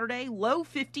on Saturday, low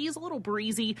 50s, a little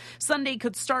breezy. Sunday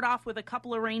could start off with a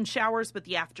couple of rain showers, but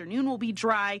the afternoon will be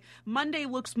dry. Monday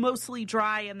looks mostly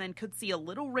dry, and then could see a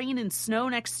little rain and snow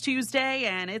next Tuesday.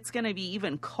 And it's going to be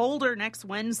even colder next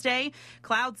Wednesday.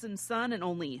 Clouds and sun and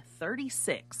only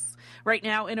 36. Right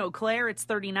now in Eau Claire, it's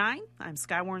 39. I'm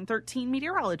Skywarn 13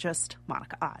 meteorologist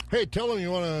Monica Ott. Hey, tell them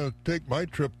you want to take my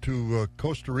trip to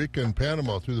Costa Rica and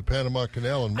Panama through the Panama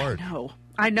Canal in March.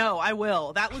 I know, I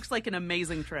will. That looks like an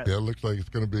amazing trip. Yeah, it looks like it's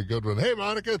going to be a good one. Hey,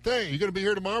 Monica, you going to be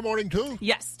here tomorrow morning, too?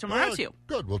 Yes, tomorrow, too.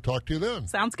 Good. We'll talk to you then.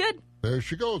 Sounds good. There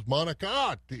she goes, Monica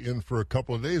Ott, in for a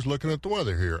couple of days looking at the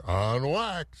weather here on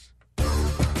Wax.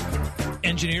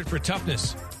 Engineered for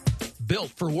toughness. Built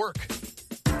for work.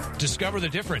 Discover the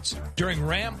difference during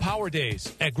Ram Power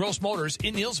Days at Gross Motors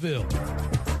in Neillsville.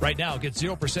 Right now, get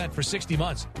 0% for 60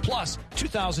 months, plus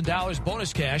 $2,000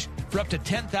 bonus cash for up to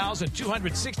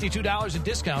 $10,262 in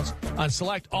discounts on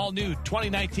select all-new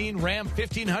 2019 Ram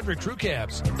 1500 crew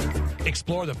cabs.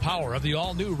 Explore the power of the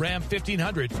all-new Ram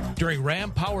 1500 during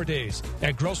Ram Power Days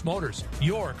at Gross Motors,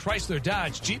 your Chrysler,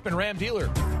 Dodge, Jeep, and Ram dealer.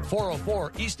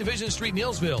 404 East Division Street,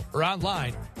 Neillsville, or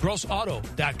online,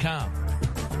 grossauto.com.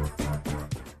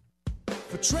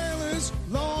 For trailers,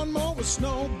 lawnmowers,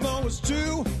 snow blowers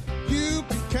too, you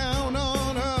can count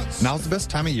on us. Now's the best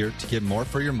time of year to get more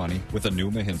for your money with a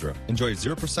new Mahindra. Enjoy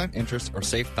 0% interest or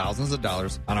save thousands of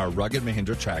dollars on our rugged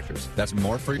Mahindra tractors. That's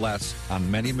more for less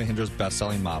on many Mahindra's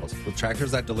best-selling models, with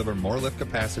tractors that deliver more lift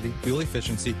capacity, fuel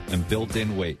efficiency, and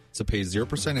built-in weight. So pay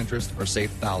 0% interest or save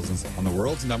thousands on the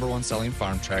world's #1 selling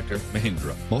farm tractor,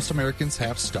 Mahindra. Most Americans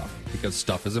have stuff because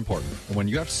stuff is important. And when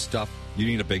you have stuff, you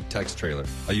need a Big Tex trailer.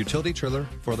 A utility trailer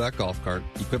for that golf cart,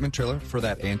 equipment trailer for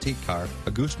that antique car,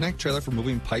 a gooseneck trailer for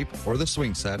moving pipe or the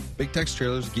swing set. Big Tex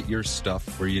trailers get your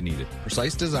stuff where you need it.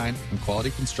 Precise design and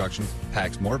quality construction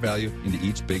packs more value into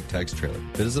each Big Tex trailer.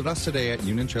 Visit us today at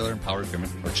Union Trailer and Power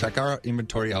Equipment or check our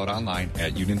inventory out online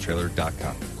at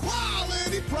uniontrailer.com.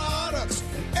 Quality products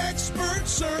and expert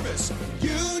service.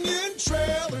 Union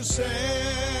Trailer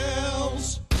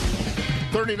Sales.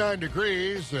 39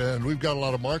 degrees, and we've got a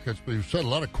lot of markets, but we've said a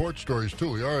lot of court stories,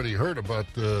 too. We already heard about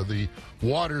the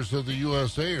Waters of the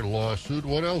USA lawsuit.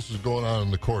 What else is going on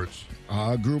in the courts?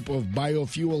 A group of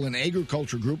biofuel and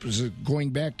agriculture group is going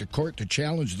back to court to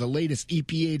challenge the latest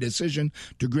EPA decision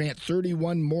to grant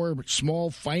 31 more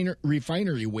small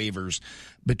refinery waivers.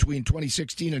 Between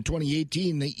 2016 and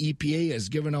 2018, the EPA has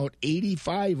given out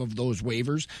 85 of those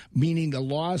waivers, meaning a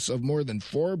loss of more than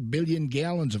 4 billion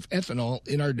gallons of ethanol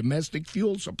in our domestic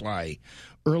fuel supply.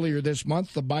 Earlier this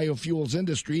month, the biofuels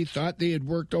industry thought they had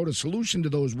worked out a solution to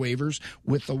those waivers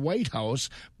with the White House,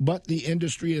 but the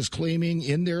industry is claiming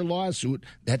in their lawsuit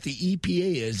that the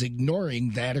EPA is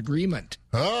ignoring that agreement.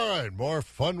 All right, more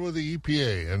fun with the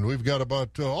EPA, and we've got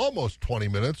about almost 20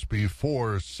 minutes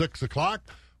before 6 o'clock.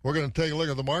 We're going to take a look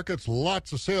at the markets.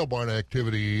 Lots of sale barn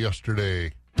activity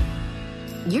yesterday.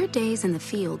 Your days in the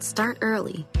field start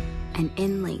early and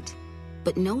end late,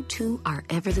 but no two are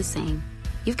ever the same.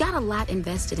 You've got a lot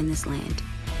invested in this land,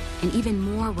 and even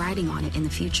more riding on it in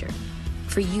the future.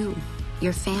 For you,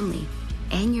 your family,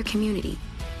 and your community.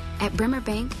 At Bremer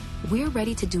Bank, we're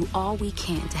ready to do all we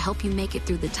can to help you make it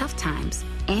through the tough times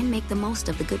and make the most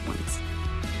of the good ones.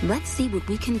 Let's see what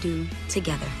we can do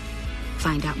together.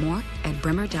 Find out more at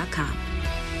bremer.com.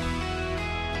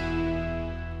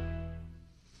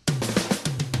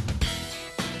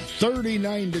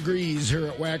 .39 degrees here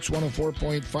at Wax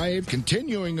 104.5.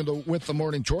 Continuing with the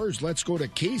morning chores, let's go to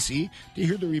Casey to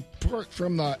hear the report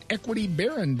from the Equity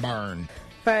Barron Barn.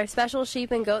 For our special sheep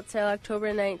and goat sale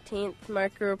October 19th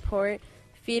market report,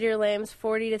 feeder lambs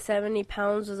 40 to 70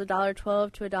 pounds was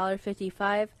 $1.12 to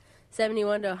 $1.55.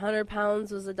 71 to 100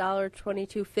 pounds was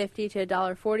 $1.2250 to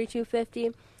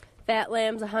 $1.4250. Fat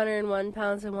lambs 101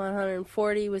 pounds and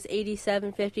 140 was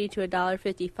 $87.50 to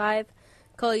 $1.55.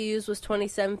 Cull ewes was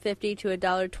 $27.50 to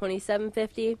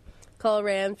 $1.2750. Cull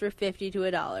rams were $50 to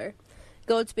 $1.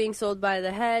 Goats being sold by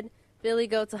the head. Billy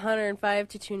goats 105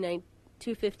 to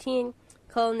 $215.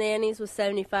 Cull nannies was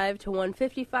 $75 to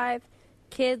 $155.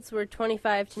 Kids were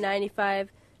 $25 to $95.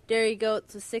 Dairy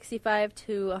goats was $65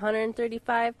 to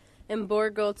 $135. And boar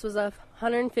goats was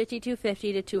 $150 to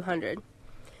 $50 to $200.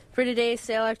 For today's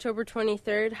sale, October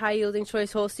 23rd, high-yielding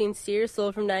choice Holstein steers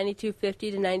sold from $92.50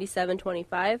 to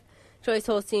 $97.25. Choice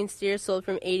Holstein steers sold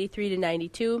from $83 to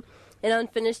 $92. And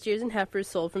unfinished steers and heifers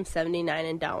sold from $79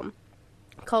 and down.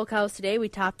 Cull cows today, we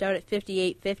topped out at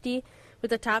 $58.50, with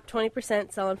the top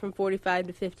 20% selling from $45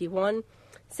 to $51.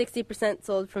 60%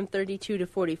 sold from $32 to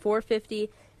 $44.50,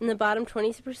 and the bottom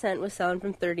 20% was selling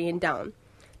from $30 and down.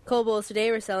 Cull bulls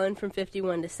today were selling from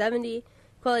 $51 to $70.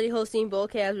 Quality Holstein bull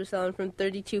calves were selling from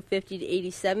 $32.50 to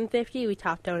 $87.50. We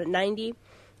topped out at $90.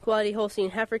 Quality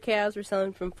Holstein heifer calves were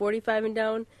selling from $45 and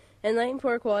down. And light and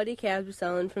poor quality calves are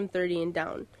selling from $30 and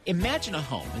down. Imagine a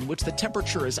home in which the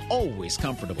temperature is always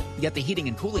comfortable, yet the heating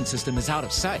and cooling system is out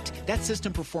of sight. That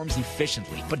system performs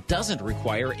efficiently, but doesn't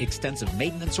require extensive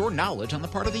maintenance or knowledge on the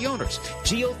part of the owners.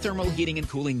 Geothermal heating and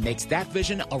cooling makes that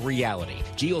vision a reality.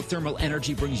 Geothermal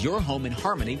energy brings your home in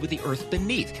harmony with the earth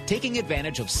beneath, taking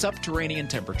advantage of subterranean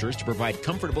temperatures to provide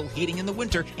comfortable heating in the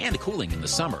winter and cooling in the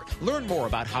summer. Learn more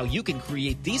about how you can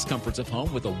create these comforts of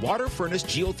home with a water furnace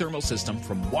geothermal system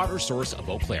from Water Source of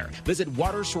Eau Claire. Visit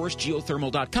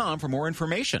watersourcegeothermal.com for more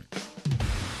information.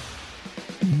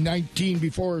 19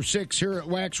 before 6 here at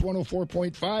Wax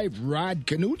 104.5. Rod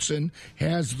Knutson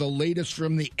has the latest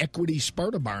from the Equity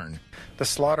Sparta Barn. The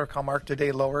slaughter cow market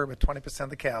today lower with 20% of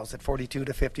the cows at 42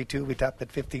 to 52. We topped at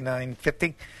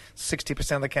 59.50.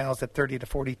 60% of the cows at 30 to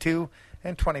 42,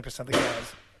 and 20% of the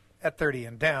cows at 30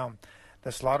 and down. The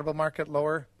slaughterable market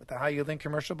lower with the high-yielding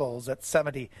commercial bulls at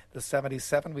 70 to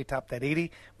 77. We topped at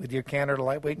 80 with your Canada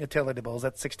lightweight and utility bulls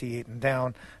at 68 and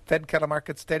down. Fed cattle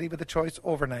market steady with the choice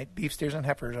overnight. Beef steers and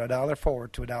heifers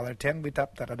 $1.04 to $1.10. We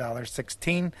topped at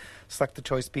 $1.16. Select the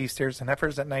choice beef steers and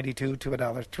heifers at $92 to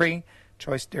 $1.03.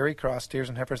 Choice dairy cross steers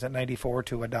and heifers at $94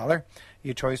 to $1.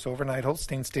 Your choice overnight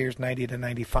Holstein steers $90 to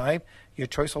 $95. Your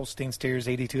choice Holstein steers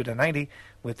 $82 to $90,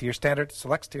 with your standard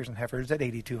select steers and heifers at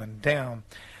 $82 and down.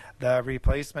 The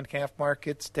replacement calf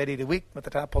market steady to weak with the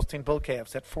top Holstein bull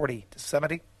calves at 40 to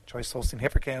 70. Choice Holstein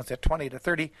heifer calves at 20 to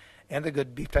 30, and the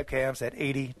good beef type calves at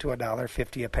 $80 to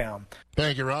 $1.50 a pound.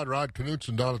 Thank you, Rod. Rod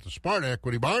Knutson down at the Sparta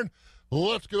Equity Barn.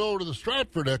 Let's get over to the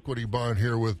Stratford Equity Barn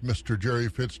here with Mr. Jerry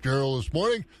Fitzgerald this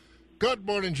morning. Good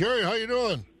morning, Jerry. How you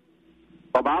doing?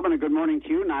 Well, Bob, and a good morning to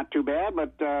you. Not too bad,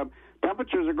 but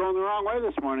temperatures are going the wrong way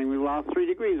this morning. We lost 3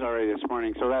 degrees already this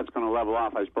morning, so that's going to level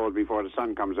off, I suppose, before the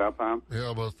sun comes up, huh?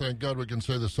 Yeah, but thank God we can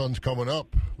say the sun's coming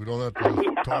up. We don't have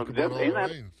to talk about all the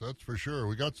rains, that's for sure.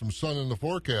 We got some sun in the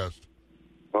forecast.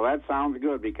 Well, that sounds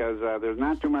good because there's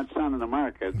not too much sun in the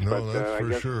markets. No, but, that's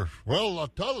for sure. Well,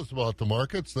 tell us about the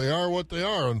markets. They are what they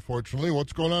are, unfortunately.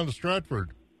 What's going on to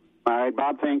Stratford? All right,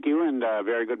 Bob, thank you, and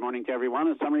very good morning to everyone.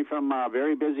 A summary from a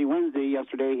very busy Wednesday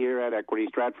yesterday here at Equity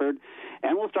Stratford.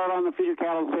 And we'll start on the feeder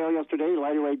cattle sale yesterday.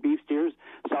 Lighter weight beef steers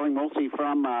selling mostly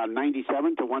from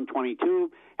 97 to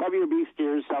 122. Heavier beef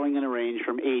steers selling in a range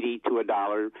from 80 to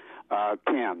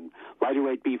 $1.10. Lighter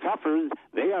weight beef heifers,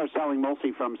 they are selling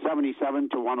mostly from 77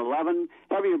 to 111.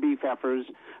 Heavier beef heifers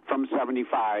from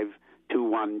 75 to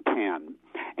 110.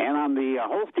 And on the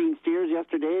Holstein steers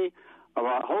yesterday,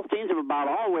 Holsteins of about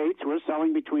all weights were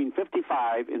selling between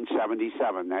 55 and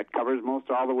 77. That covers most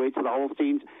all the weights of the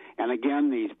Holsteins. And again,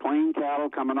 these plain cattle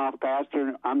coming off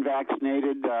pasture,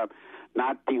 unvaccinated,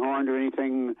 not dehorned or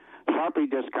anything, sharply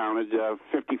discounted,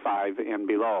 55 and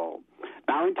below.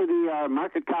 Now into the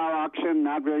market cow auction.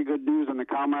 Not very good news on the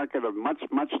cow market. A much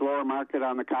lower market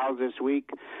on the cows this week,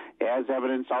 as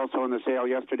evidenced also in the sale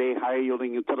yesterday.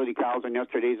 High-yielding utility cows in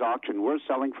yesterday's auction were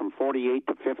selling from 48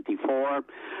 to 54.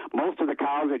 Most of the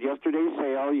cows at yesterday's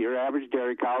sale, your average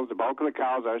dairy cows, the bulk of the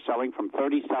cows are selling from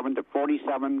 37 to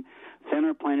 47.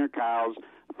 Thinner, plainer cows,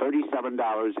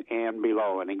 $37 and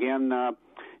below. And again,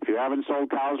 if you haven't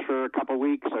sold cows for a couple of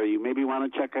weeks, you maybe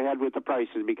want to check ahead with the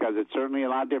prices, because it's certainly a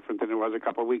lot different than it was a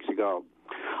couple of weeks ago.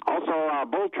 Also,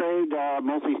 bull trade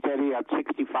mostly steady at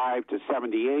 65 to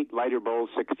 78. Lighter bulls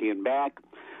 60 and back.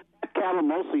 Cattle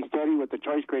mostly steady with the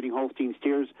choice grading Holstein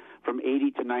steers from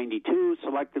 80 to 92.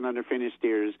 Select and underfinished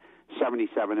steers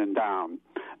 77 and down.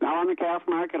 Now on the calf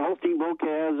market, Holstein bull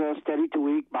calves steady to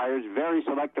weak. Buyers very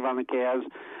selective on the calves.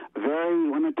 Very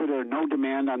limited or no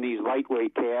demand on these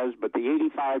lightweight calves, but the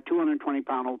 85,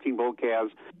 220-pound Holstein bull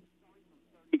calves,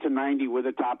 80 to 90 with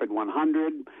a top at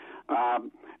 100.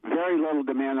 Very little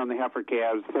demand on the heifer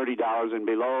calves, $30 and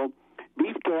below.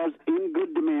 Beef calves in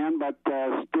good demand, but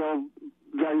still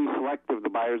very selective. The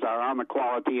buyers are on the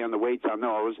quality and the weights on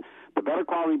those. The better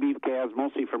quality beef calves,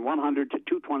 mostly from 100 to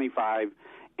 225,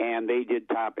 and they did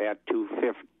top at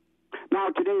 250. Now,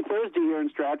 today, Thursday, here in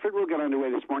Stratford, we'll get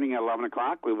underway this morning at 11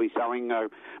 o'clock. We'll be selling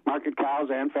market cows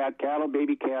and fat cattle.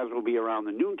 Baby calves will be around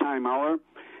the noontime hour.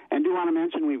 And do want to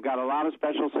mention we've got a lot of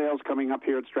special sales coming up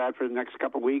here at Stratford the next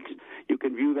couple of weeks. You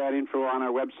can view that info on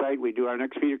our website. We do our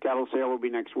next feeder cattle sale will be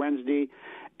next Wednesday.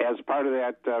 As part of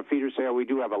that feeder sale, we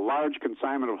do have a large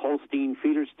consignment of Holstein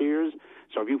feeder steers.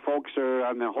 So if you folks are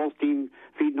on the Holstein,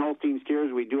 feeding Holstein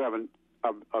steers, we do have a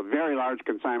very large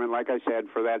consignment, like I said,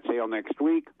 for that sale next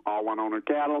week, all one-owner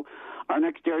cattle. Our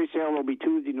next dairy sale will be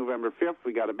Tuesday, November 5th.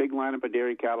 We got a big lineup of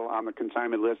dairy cattle on the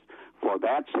consignment list for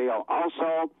that sale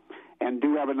also, and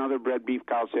do have another bred beef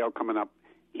cow sale coming up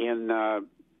in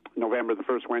November, the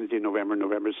first Wednesday in November,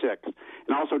 November 6th.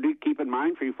 And also do keep in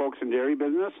mind for you folks in dairy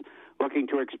business looking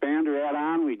to expand or add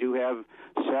on, we do have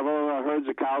several herds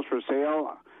of cows for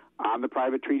sale on the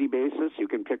private treaty basis. You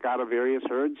can pick out of various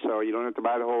herds, so you don't have to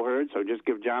buy the whole herd. So just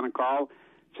give John a call,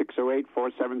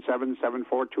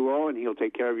 608-477-7420, and he'll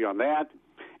take care of you on that.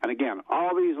 And again,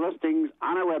 all these listings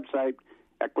on our website,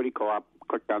 Equity Co-op.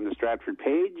 Click on the Stratford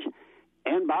page.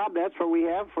 And, Bob, that's what we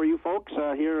have for you folks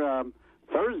here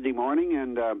Thursday morning.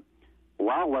 And,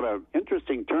 wow, what an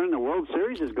interesting turn the World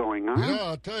Series is going, huh? Yeah,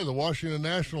 I'll tell you, the Washington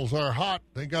Nationals are hot.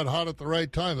 They got hot at the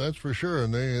right time, that's for sure,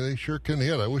 and they sure can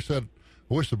hit. I wish the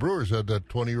Brewers had that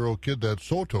 20-year-old kid, that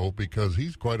Soto, because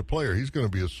he's quite a player. He's going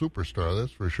to be a superstar,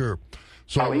 that's for sure.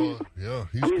 So, he's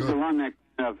good. The one that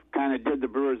kind of did the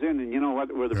Brewers in, and you know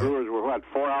what? Where the Brewers were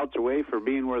 4 outs away for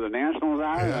being where the Nationals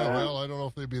are. Yeah, well, I don't know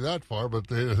if they'd be that far, but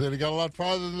they got a lot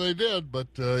farther than they did. But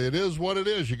it is what it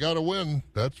is. You got to win,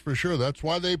 that's for sure. That's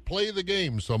why they play the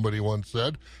game. Somebody once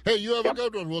said. Hey, you have a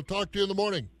good one. We'll talk to you in the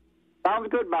morning. Sounds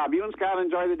good, Bob. You and Scott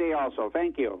enjoy the day also.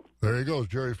 Thank you. There he goes,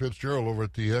 Jerry Fitzgerald over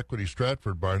at the Equity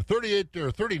Stratford barn. 38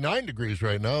 or 39 degrees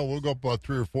right now. We'll go up about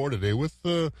 3 or 4 today with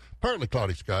partly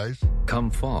cloudy skies. Come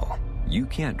fall, you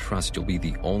can't trust you'll be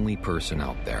the only person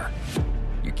out there.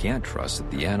 You can't trust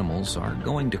that the animals are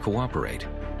going to cooperate,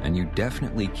 and you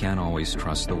definitely can't always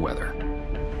trust the weather.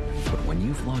 But when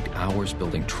you've logged hours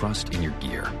building trust in your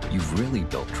gear, you've really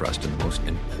built trust in the most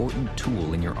important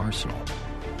tool in your arsenal,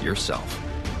 yourself.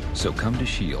 So come to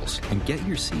Scheels and get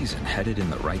your season headed in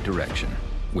the right direction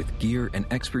with gear and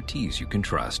expertise you can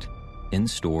trust,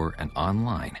 in-store and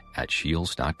online at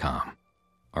Scheels.com.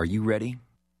 Are you ready?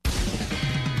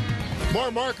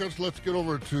 More markets. Let's get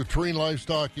over to Terrain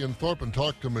Livestock in Thorpe and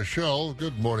talk to Michelle.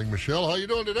 Good morning, Michelle. How you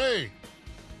doing today?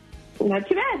 Not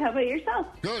too bad. How about yourself?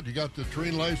 Good. You got the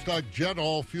Terrain Livestock jet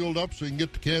all fueled up so you can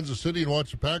get to Kansas City and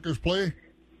watch the Packers play?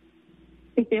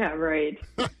 Yeah, right.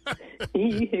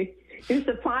 You're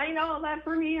supplying all of that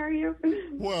for me, are you?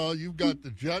 Well, you've got the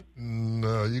jet and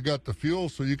you got the fuel,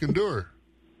 so you can do her.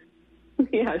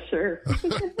 Yeah, sure.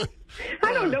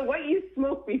 I don't know what you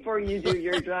smoke before you do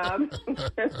your job.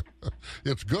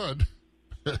 it's good.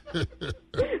 Oh,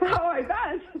 I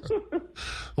bet.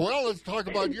 Well, let's talk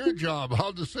about your job.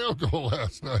 How'd the sale go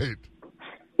last night?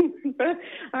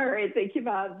 All right, thank you,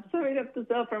 Bob. Summing up the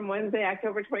sale from Wednesday,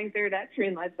 October 23rd at Tree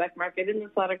and Livestock Market. In the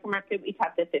slaughter market, we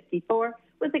topped at 54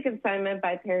 with a consignment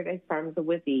by Paradise Farms of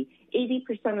Whippy.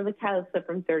 80% of the cows sold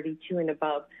from 32 and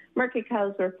above. Market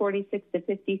cows were 46 to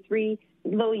 53,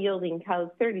 low-yielding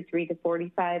cows 33 to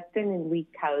 45, thin and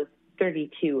weak cows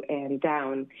 32 and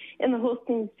down. In the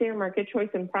Holstein steer market, choice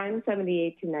and prime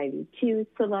 78 to 92,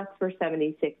 selects were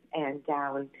 76 and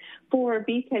down. For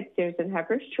beef head steers and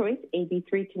heifers, choice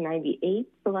 83 to 98,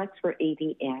 selects were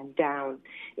 80 and down.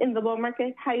 In the bull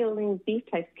market, high yielding beef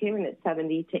types came in at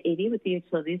 70 to 80, with the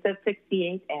utilities at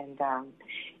 68 and down.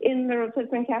 In the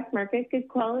replacement calf market, good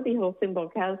quality Holstein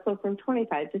bull cows sold from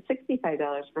 $25 to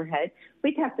 $65 per head.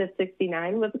 We tapped at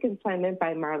 69 with a consignment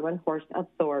by Marlin Horse of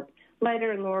Thorpe.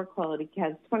 Lighter and lower quality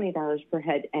calves, $20 per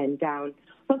head and down.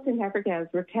 Holstein heifer calves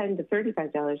were $10 to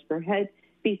 $35 per head.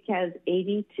 Beef calves,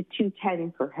 $80 to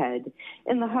 $210 per head.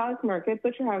 In the hog market,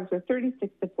 butcher hogs were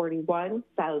 36 to 41,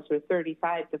 sows were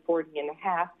 35 to 40 and a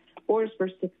half, boars were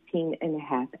 16 and a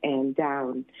half and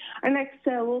down. Our next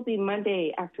sale will be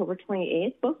Monday, October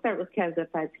 28th. We'll start with calves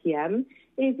at 5 p.m.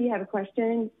 If you have a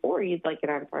question or you'd like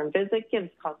an on-farm visit, give us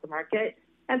a call to market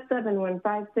at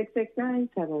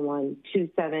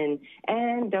 715-669-7127.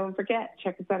 And don't forget,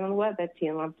 check us out on the web at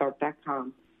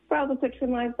tnlumthorpe.com. For all the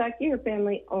Citroen livestock, your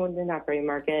family-owned and operating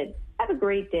market. Have a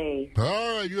great day.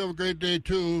 All right, you have a great day,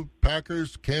 too.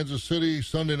 Packers, Kansas City,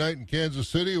 Sunday night in Kansas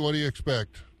City. What do you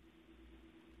expect?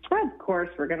 Of course,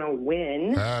 we're going to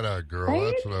win. Atta girl,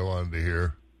 right? That's what I wanted to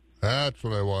hear. That's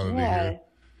what I wanted to hear.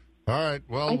 All right,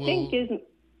 well,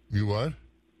 you what?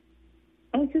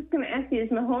 I was just going to ask you, is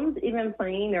Mahomes even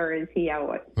playing, or is he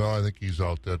out? No, I think he's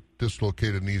out. That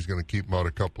dislocated knee is going to keep him out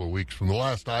a couple of weeks from the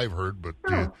last I've heard, but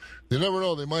you never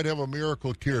know. They might have a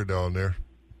miracle cure down there,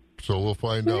 so we'll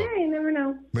find out. Yeah, you never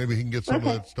know. Maybe he can get some of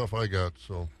that stuff I got,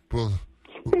 so we'll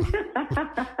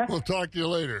talk to you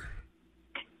later.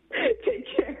 Take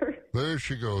care. There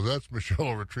she goes. That's Michelle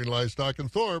over at Tree Livestock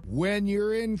and Thorpe. When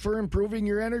you're in for improving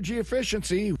your energy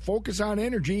efficiency, Focus on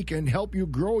Energy can help you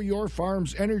grow your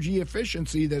farm's energy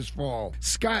efficiency this fall.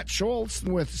 Scott Schultz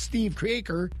with Steve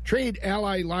Kraker, Trade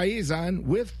Ally Liaison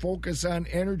with Focus on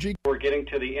Energy. We're getting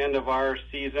to the end of our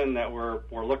season that we're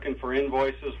looking for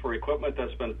invoices for equipment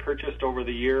that's been purchased over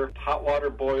the year. Hot water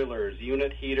boilers,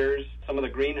 unit heaters, some of the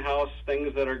greenhouse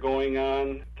things that are going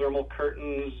on, thermal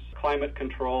curtains, climate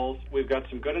controls. We've got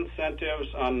some good incentives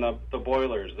on the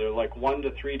boilers. They're like $1 to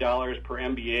 $3 per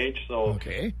MBH. So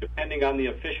depending on the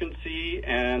efficiency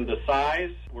and the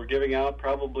size, we're giving out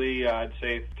probably, I'd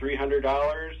say,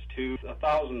 $300 to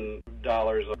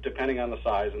 $1,000, depending on the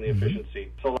size and the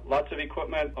efficiency. So lots of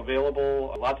equipment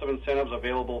available, lots of incentives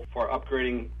available for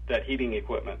upgrading that heating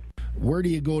equipment. Where do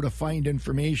you go to find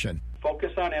information?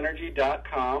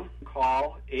 FocusOnEnergy.com.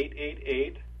 Call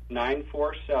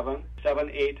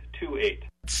 888-947-7828.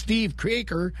 Steve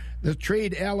Kraker, the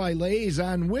Trade Ally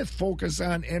Liaison with Focus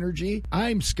on Energy.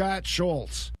 I'm Scott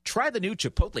Schultz. Try the new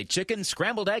Chipotle chicken,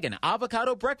 scrambled egg, and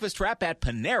avocado breakfast wrap at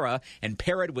Panera and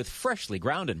pair it with freshly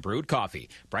ground and brewed coffee.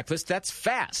 Breakfast that's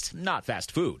fast, not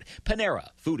fast food. Panera,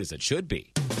 food as it should be.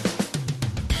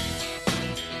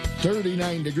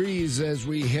 39 degrees as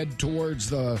we head towards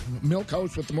the Milk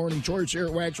House with the Morning Chores here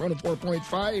at Wax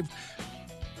 104.5.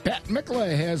 Pat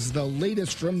Mikla has the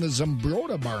latest from the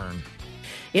Zumbrota barn.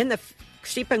 In the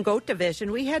sheep and goat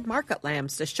division, we had market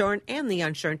lambs, the shorn and the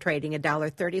unshorn, trading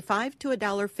 $1.35 to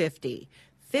 $1.50.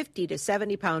 50 to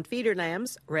 70 pound feeder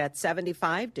lambs were at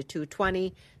 $75 to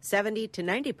 $2.20. 70 to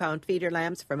 90 pound feeder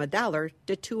lambs from $1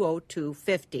 to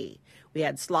 $2.0250. We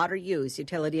had slaughter ewes,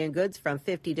 utility and goods from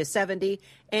 50 to 70,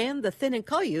 and the thin and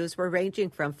cull ewes were ranging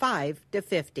from 5 to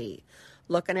 50.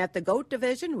 Looking at the goat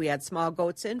division, we had small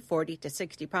goats in 40 to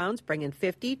 60 pounds, bringing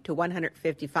 $50 to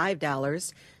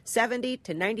 $155. 70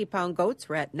 to 90 pound goats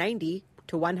were at $90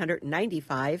 to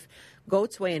 $195.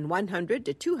 Goats weighing 100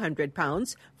 to 200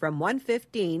 pounds from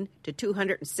 $115 to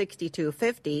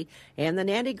 $262.50, and the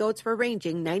nanny goats were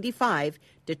ranging $95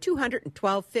 to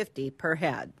 $212.50 per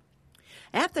head.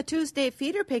 At the Tuesday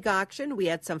feeder pig auction, we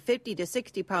had some 50 to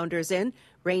 60 pounders in,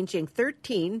 ranging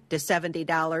 $13 to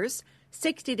 $70.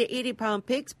 60 to 80 pound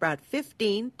pigs brought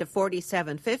 $15 to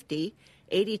 $47.50.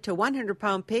 80 to 100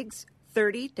 pound pigs,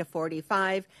 $30 to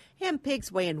 $45, and pigs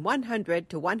weighing 100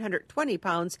 to 120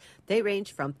 pounds, they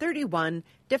range from $31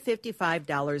 to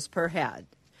 $55 per head.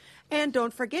 And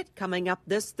don't forget, coming up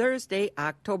this Thursday,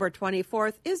 October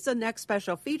 24th, is the next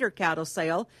special feeder cattle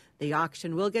sale. The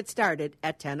auction will get started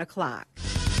at 10 o'clock.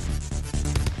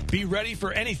 Be ready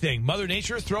for anything Mother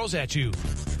Nature throws at you.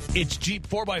 It's Jeep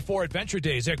 4x4 Adventure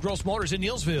Days at Gross Motors in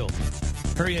Neillsville.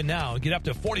 Hurry in now and get up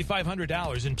to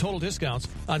 $4,500 in total discounts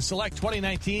on select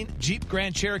 2019 Jeep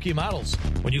Grand Cherokee models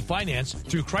when you finance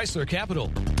through Chrysler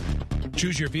Capital.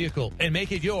 Choose your vehicle and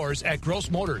make it yours at Gross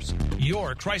Motors,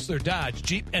 your Chrysler, Dodge,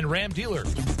 Jeep, and Ram dealer.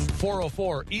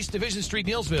 404 East Division Street,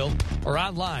 Neillsville, or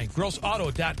online,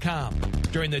 grossauto.com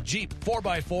during the Jeep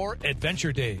 4x4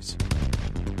 Adventure Days.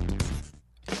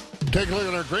 Take a look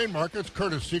at our grain markets,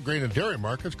 courtesy grain and dairy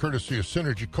markets, courtesy of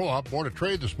Synergy Co-op. Board of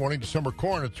Trade this morning, December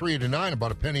corn at $3.89,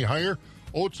 about a penny higher.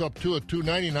 Oats up 2 at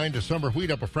 $2.99. December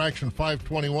wheat up a fraction,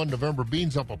 $5.21. November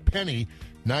beans up a penny,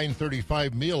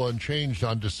 $9.35. Meal unchanged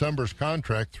on December's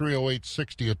contract,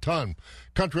 $308.60 a ton.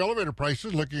 Country elevator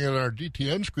prices, looking at our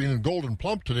DTN screen in Golden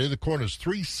Plump today, the corn is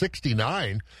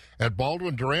 $3.69 at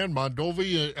Baldwin, Durand,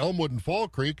 Mondovi, Elmwood, and Fall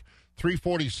Creek.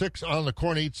 $3.46 on the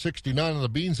corn, $8.69 on the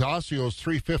beans. Osio's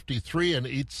 $3.53 and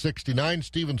 $8.69.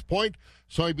 Stevens Point,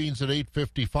 soybeans at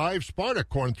 $8.55. Sparta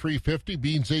corn $3.50,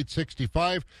 beans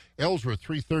 $8.65. Ellsworth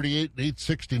 $3.38 and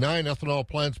 $8.69. Ethanol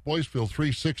plants Boyceville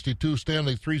 $3.62.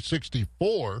 Stanley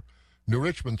 $3.64. New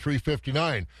Richmond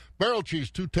 $3.59. Barrel cheese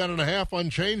 $2.10.5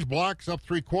 unchanged. Blocks up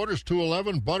 3/4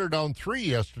 $2.11. Butter down 3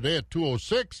 yesterday at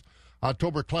 $2.06.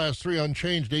 October class 3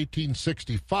 unchanged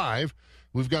 $18.65.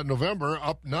 We've got November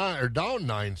up down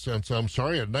 9 cents, at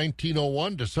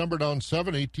 $19.01. December down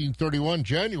 7, $18.31.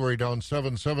 January down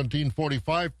 7,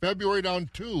 $17.45. February down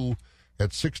 2 at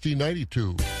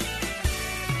 $16.92.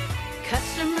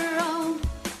 Customer-owned,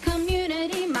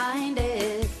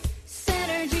 community-minded,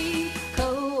 Synergy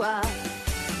Co-op.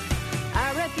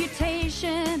 Our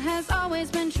reputation has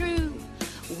always been true.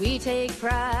 We take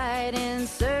pride in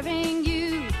serving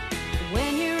you.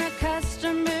 When you're a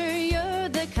customer, you're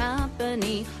the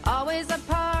company, always a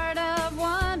part of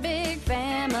one big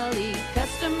family.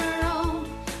 Customer-owned,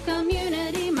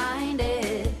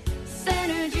 community-minded,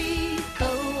 Synergy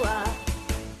Co-op.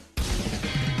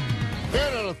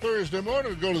 And on a Thursday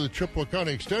morning, we go to the Chippewa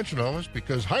County Extension Office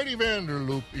because Heidi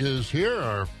Vanderloop is here,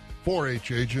 our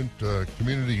 4-H agent,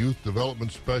 community youth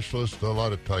development specialist, a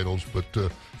lot of titles. But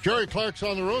Jerry Clark's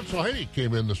on the road, so Heidi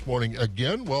came in this morning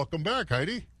again. Welcome back,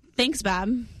 Heidi. Thanks, Bob.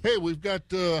 Hey, we've got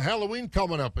Halloween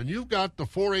coming up, and you've got the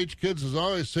 4-H kids, as I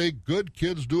always say, good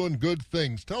kids doing good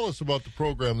things. Tell us about the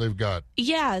program they've got.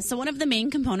 Yeah, so one of the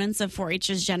main components of 4-H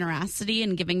is generosity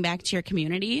and giving back to your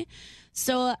community.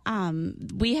 So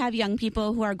we have young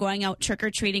people who are going out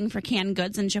trick-or-treating for canned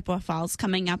goods in Chippewa Falls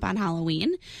coming up on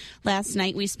Halloween. Last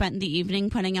night we spent the evening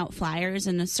putting out flyers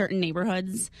in certain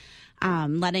neighborhoods,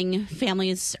 letting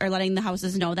families or letting the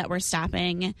houses know that we're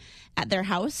stopping at their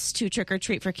house to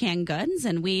trick-or-treat for canned goods.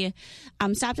 And we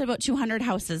stopped at about 200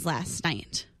 houses last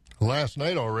night. Last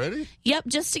night already? Yep,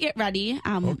 just to get ready.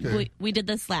 Okay. We did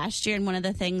this last year, and one of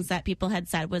the things that people had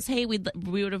said was, hey, we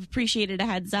would have appreciated a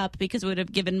heads up because we would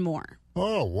have given more.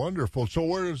 Oh, wonderful. So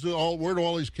where do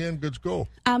all these canned goods go?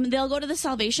 They'll go to the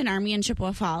Salvation Army in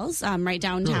Chippewa Falls, right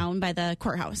downtown by the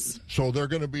courthouse. So they're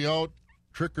going to be out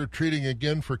trick-or-treating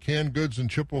again for canned goods in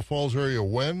Chippewa Falls area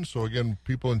when? So, again,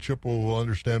 people in Chippewa will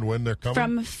understand when they're coming?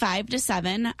 From 5 to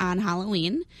 7 on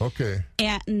Halloween. Okay.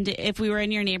 And if we were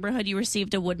in your neighborhood, you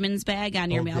received a Woodman's bag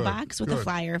on your mailbox with a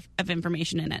flyer of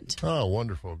information in it. Oh,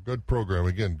 wonderful. Good program.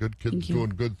 Again, good kids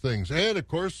doing good things. And, of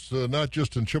course, not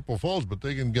just in Chippewa Falls, but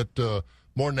they can get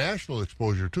more national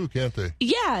exposure, too, can't they?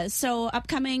 Yeah. So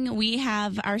upcoming, we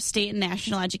have our state and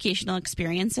national educational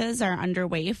experiences are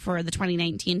underway for the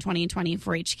 2019-2020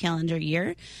 4-H calendar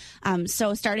year.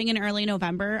 So starting in early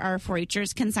November, our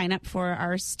 4-Hers can sign up for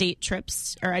our state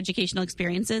trips or educational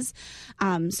experiences.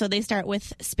 So they start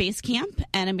with Space Camp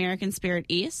and American Spirit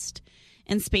East.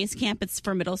 In Space Camp, it's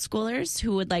for middle schoolers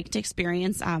who would like to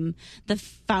experience the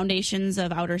foundations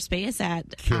of outer space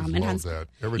at kids love that.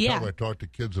 Every time I talk to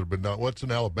kids that have been down, what's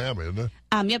in Alabama, isn't it?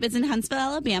 Yep, it's in Huntsville,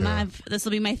 Alabama. Yeah. This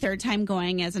will be my 3rd time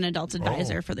going as an adult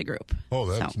advisor for the group. Oh,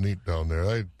 that's neat down there.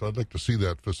 I'd like to see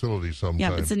that facility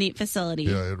sometime. Yep, it's a neat facility.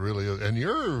 Yeah, it really is. And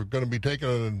you're going to be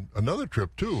taking another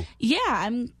trip, too. Yeah,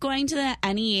 I'm going to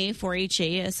the NEA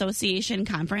 4-HA Association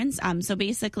Conference. So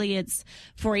basically, it's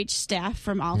 4-H staff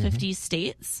from all 50 states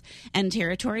and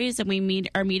territories, and we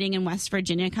are meeting in West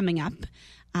Virginia coming up.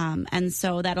 And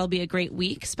so that'll be a great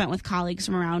week spent with colleagues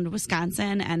from around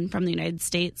Wisconsin and from the United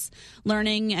States,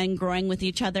 learning and growing with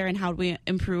each other and how do we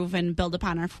improve and build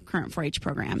upon our current 4-H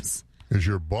programs. Is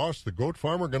your boss, the goat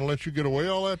farmer, going to let you get away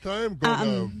all that time?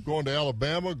 Going to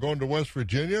Alabama, going to West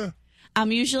Virginia?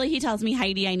 Usually he tells me,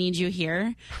 Heidi, I need you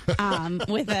here,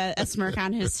 with a smirk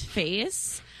on his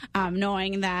face.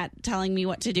 knowing that telling me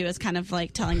what to do is kind of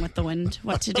like telling with the wind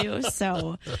what to do.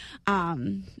 So,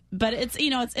 but it's,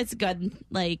 it's good.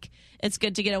 Like, it's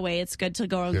good to get away. It's good to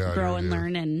grow and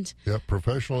learn. And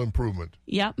professional improvement.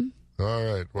 Yep. All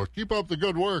right. Well, keep up the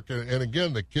good work. And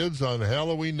again, the kids on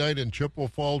Halloween night in Chippewa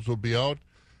Falls will be out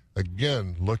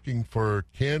again looking for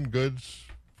canned goods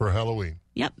for Halloween.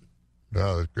 Yep.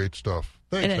 That's great stuff.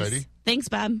 Thanks, Heidi. Thanks,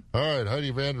 Bob. All right,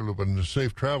 Heidi Vanderloop, and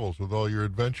safe travels with all your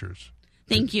adventures.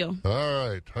 Thank you. All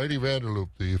right, Heidi Vanderloop,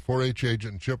 the 4-H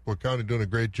agent in Chippewa County, doing a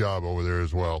great job over there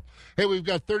as well. Hey, we've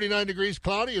got 39 degrees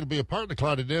cloudy. It'll be a partly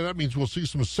cloudy day. That means we'll see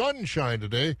some sunshine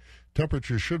today.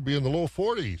 Temperatures should be in the low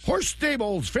 40s. Horse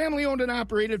Stables, family owned and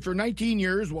operated for 19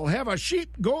 years, will have a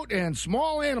sheep, goat, and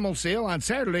small animal sale on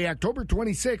Saturday, October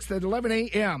 26th at 11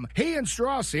 a.m. Hay and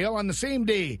straw sale on the same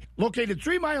day. Located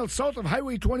 3 miles south of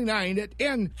Highway 29 at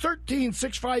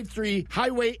N13653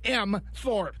 Highway M,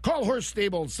 Thorpe. Call Horse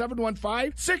Stables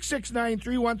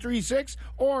 715-669-3136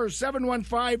 or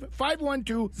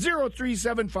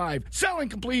 715-512-0375. Selling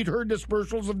complete herd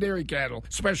dispersals of dairy cattle,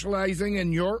 specializing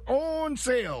in your own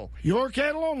sale. Your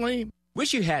cattle only.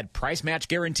 Wish you had price match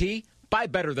guarantee? Buy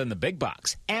better than the big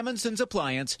box.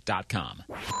 Amundsen'sAppliance.com.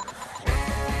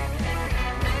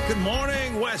 Good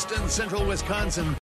morning, West and Central Wisconsin.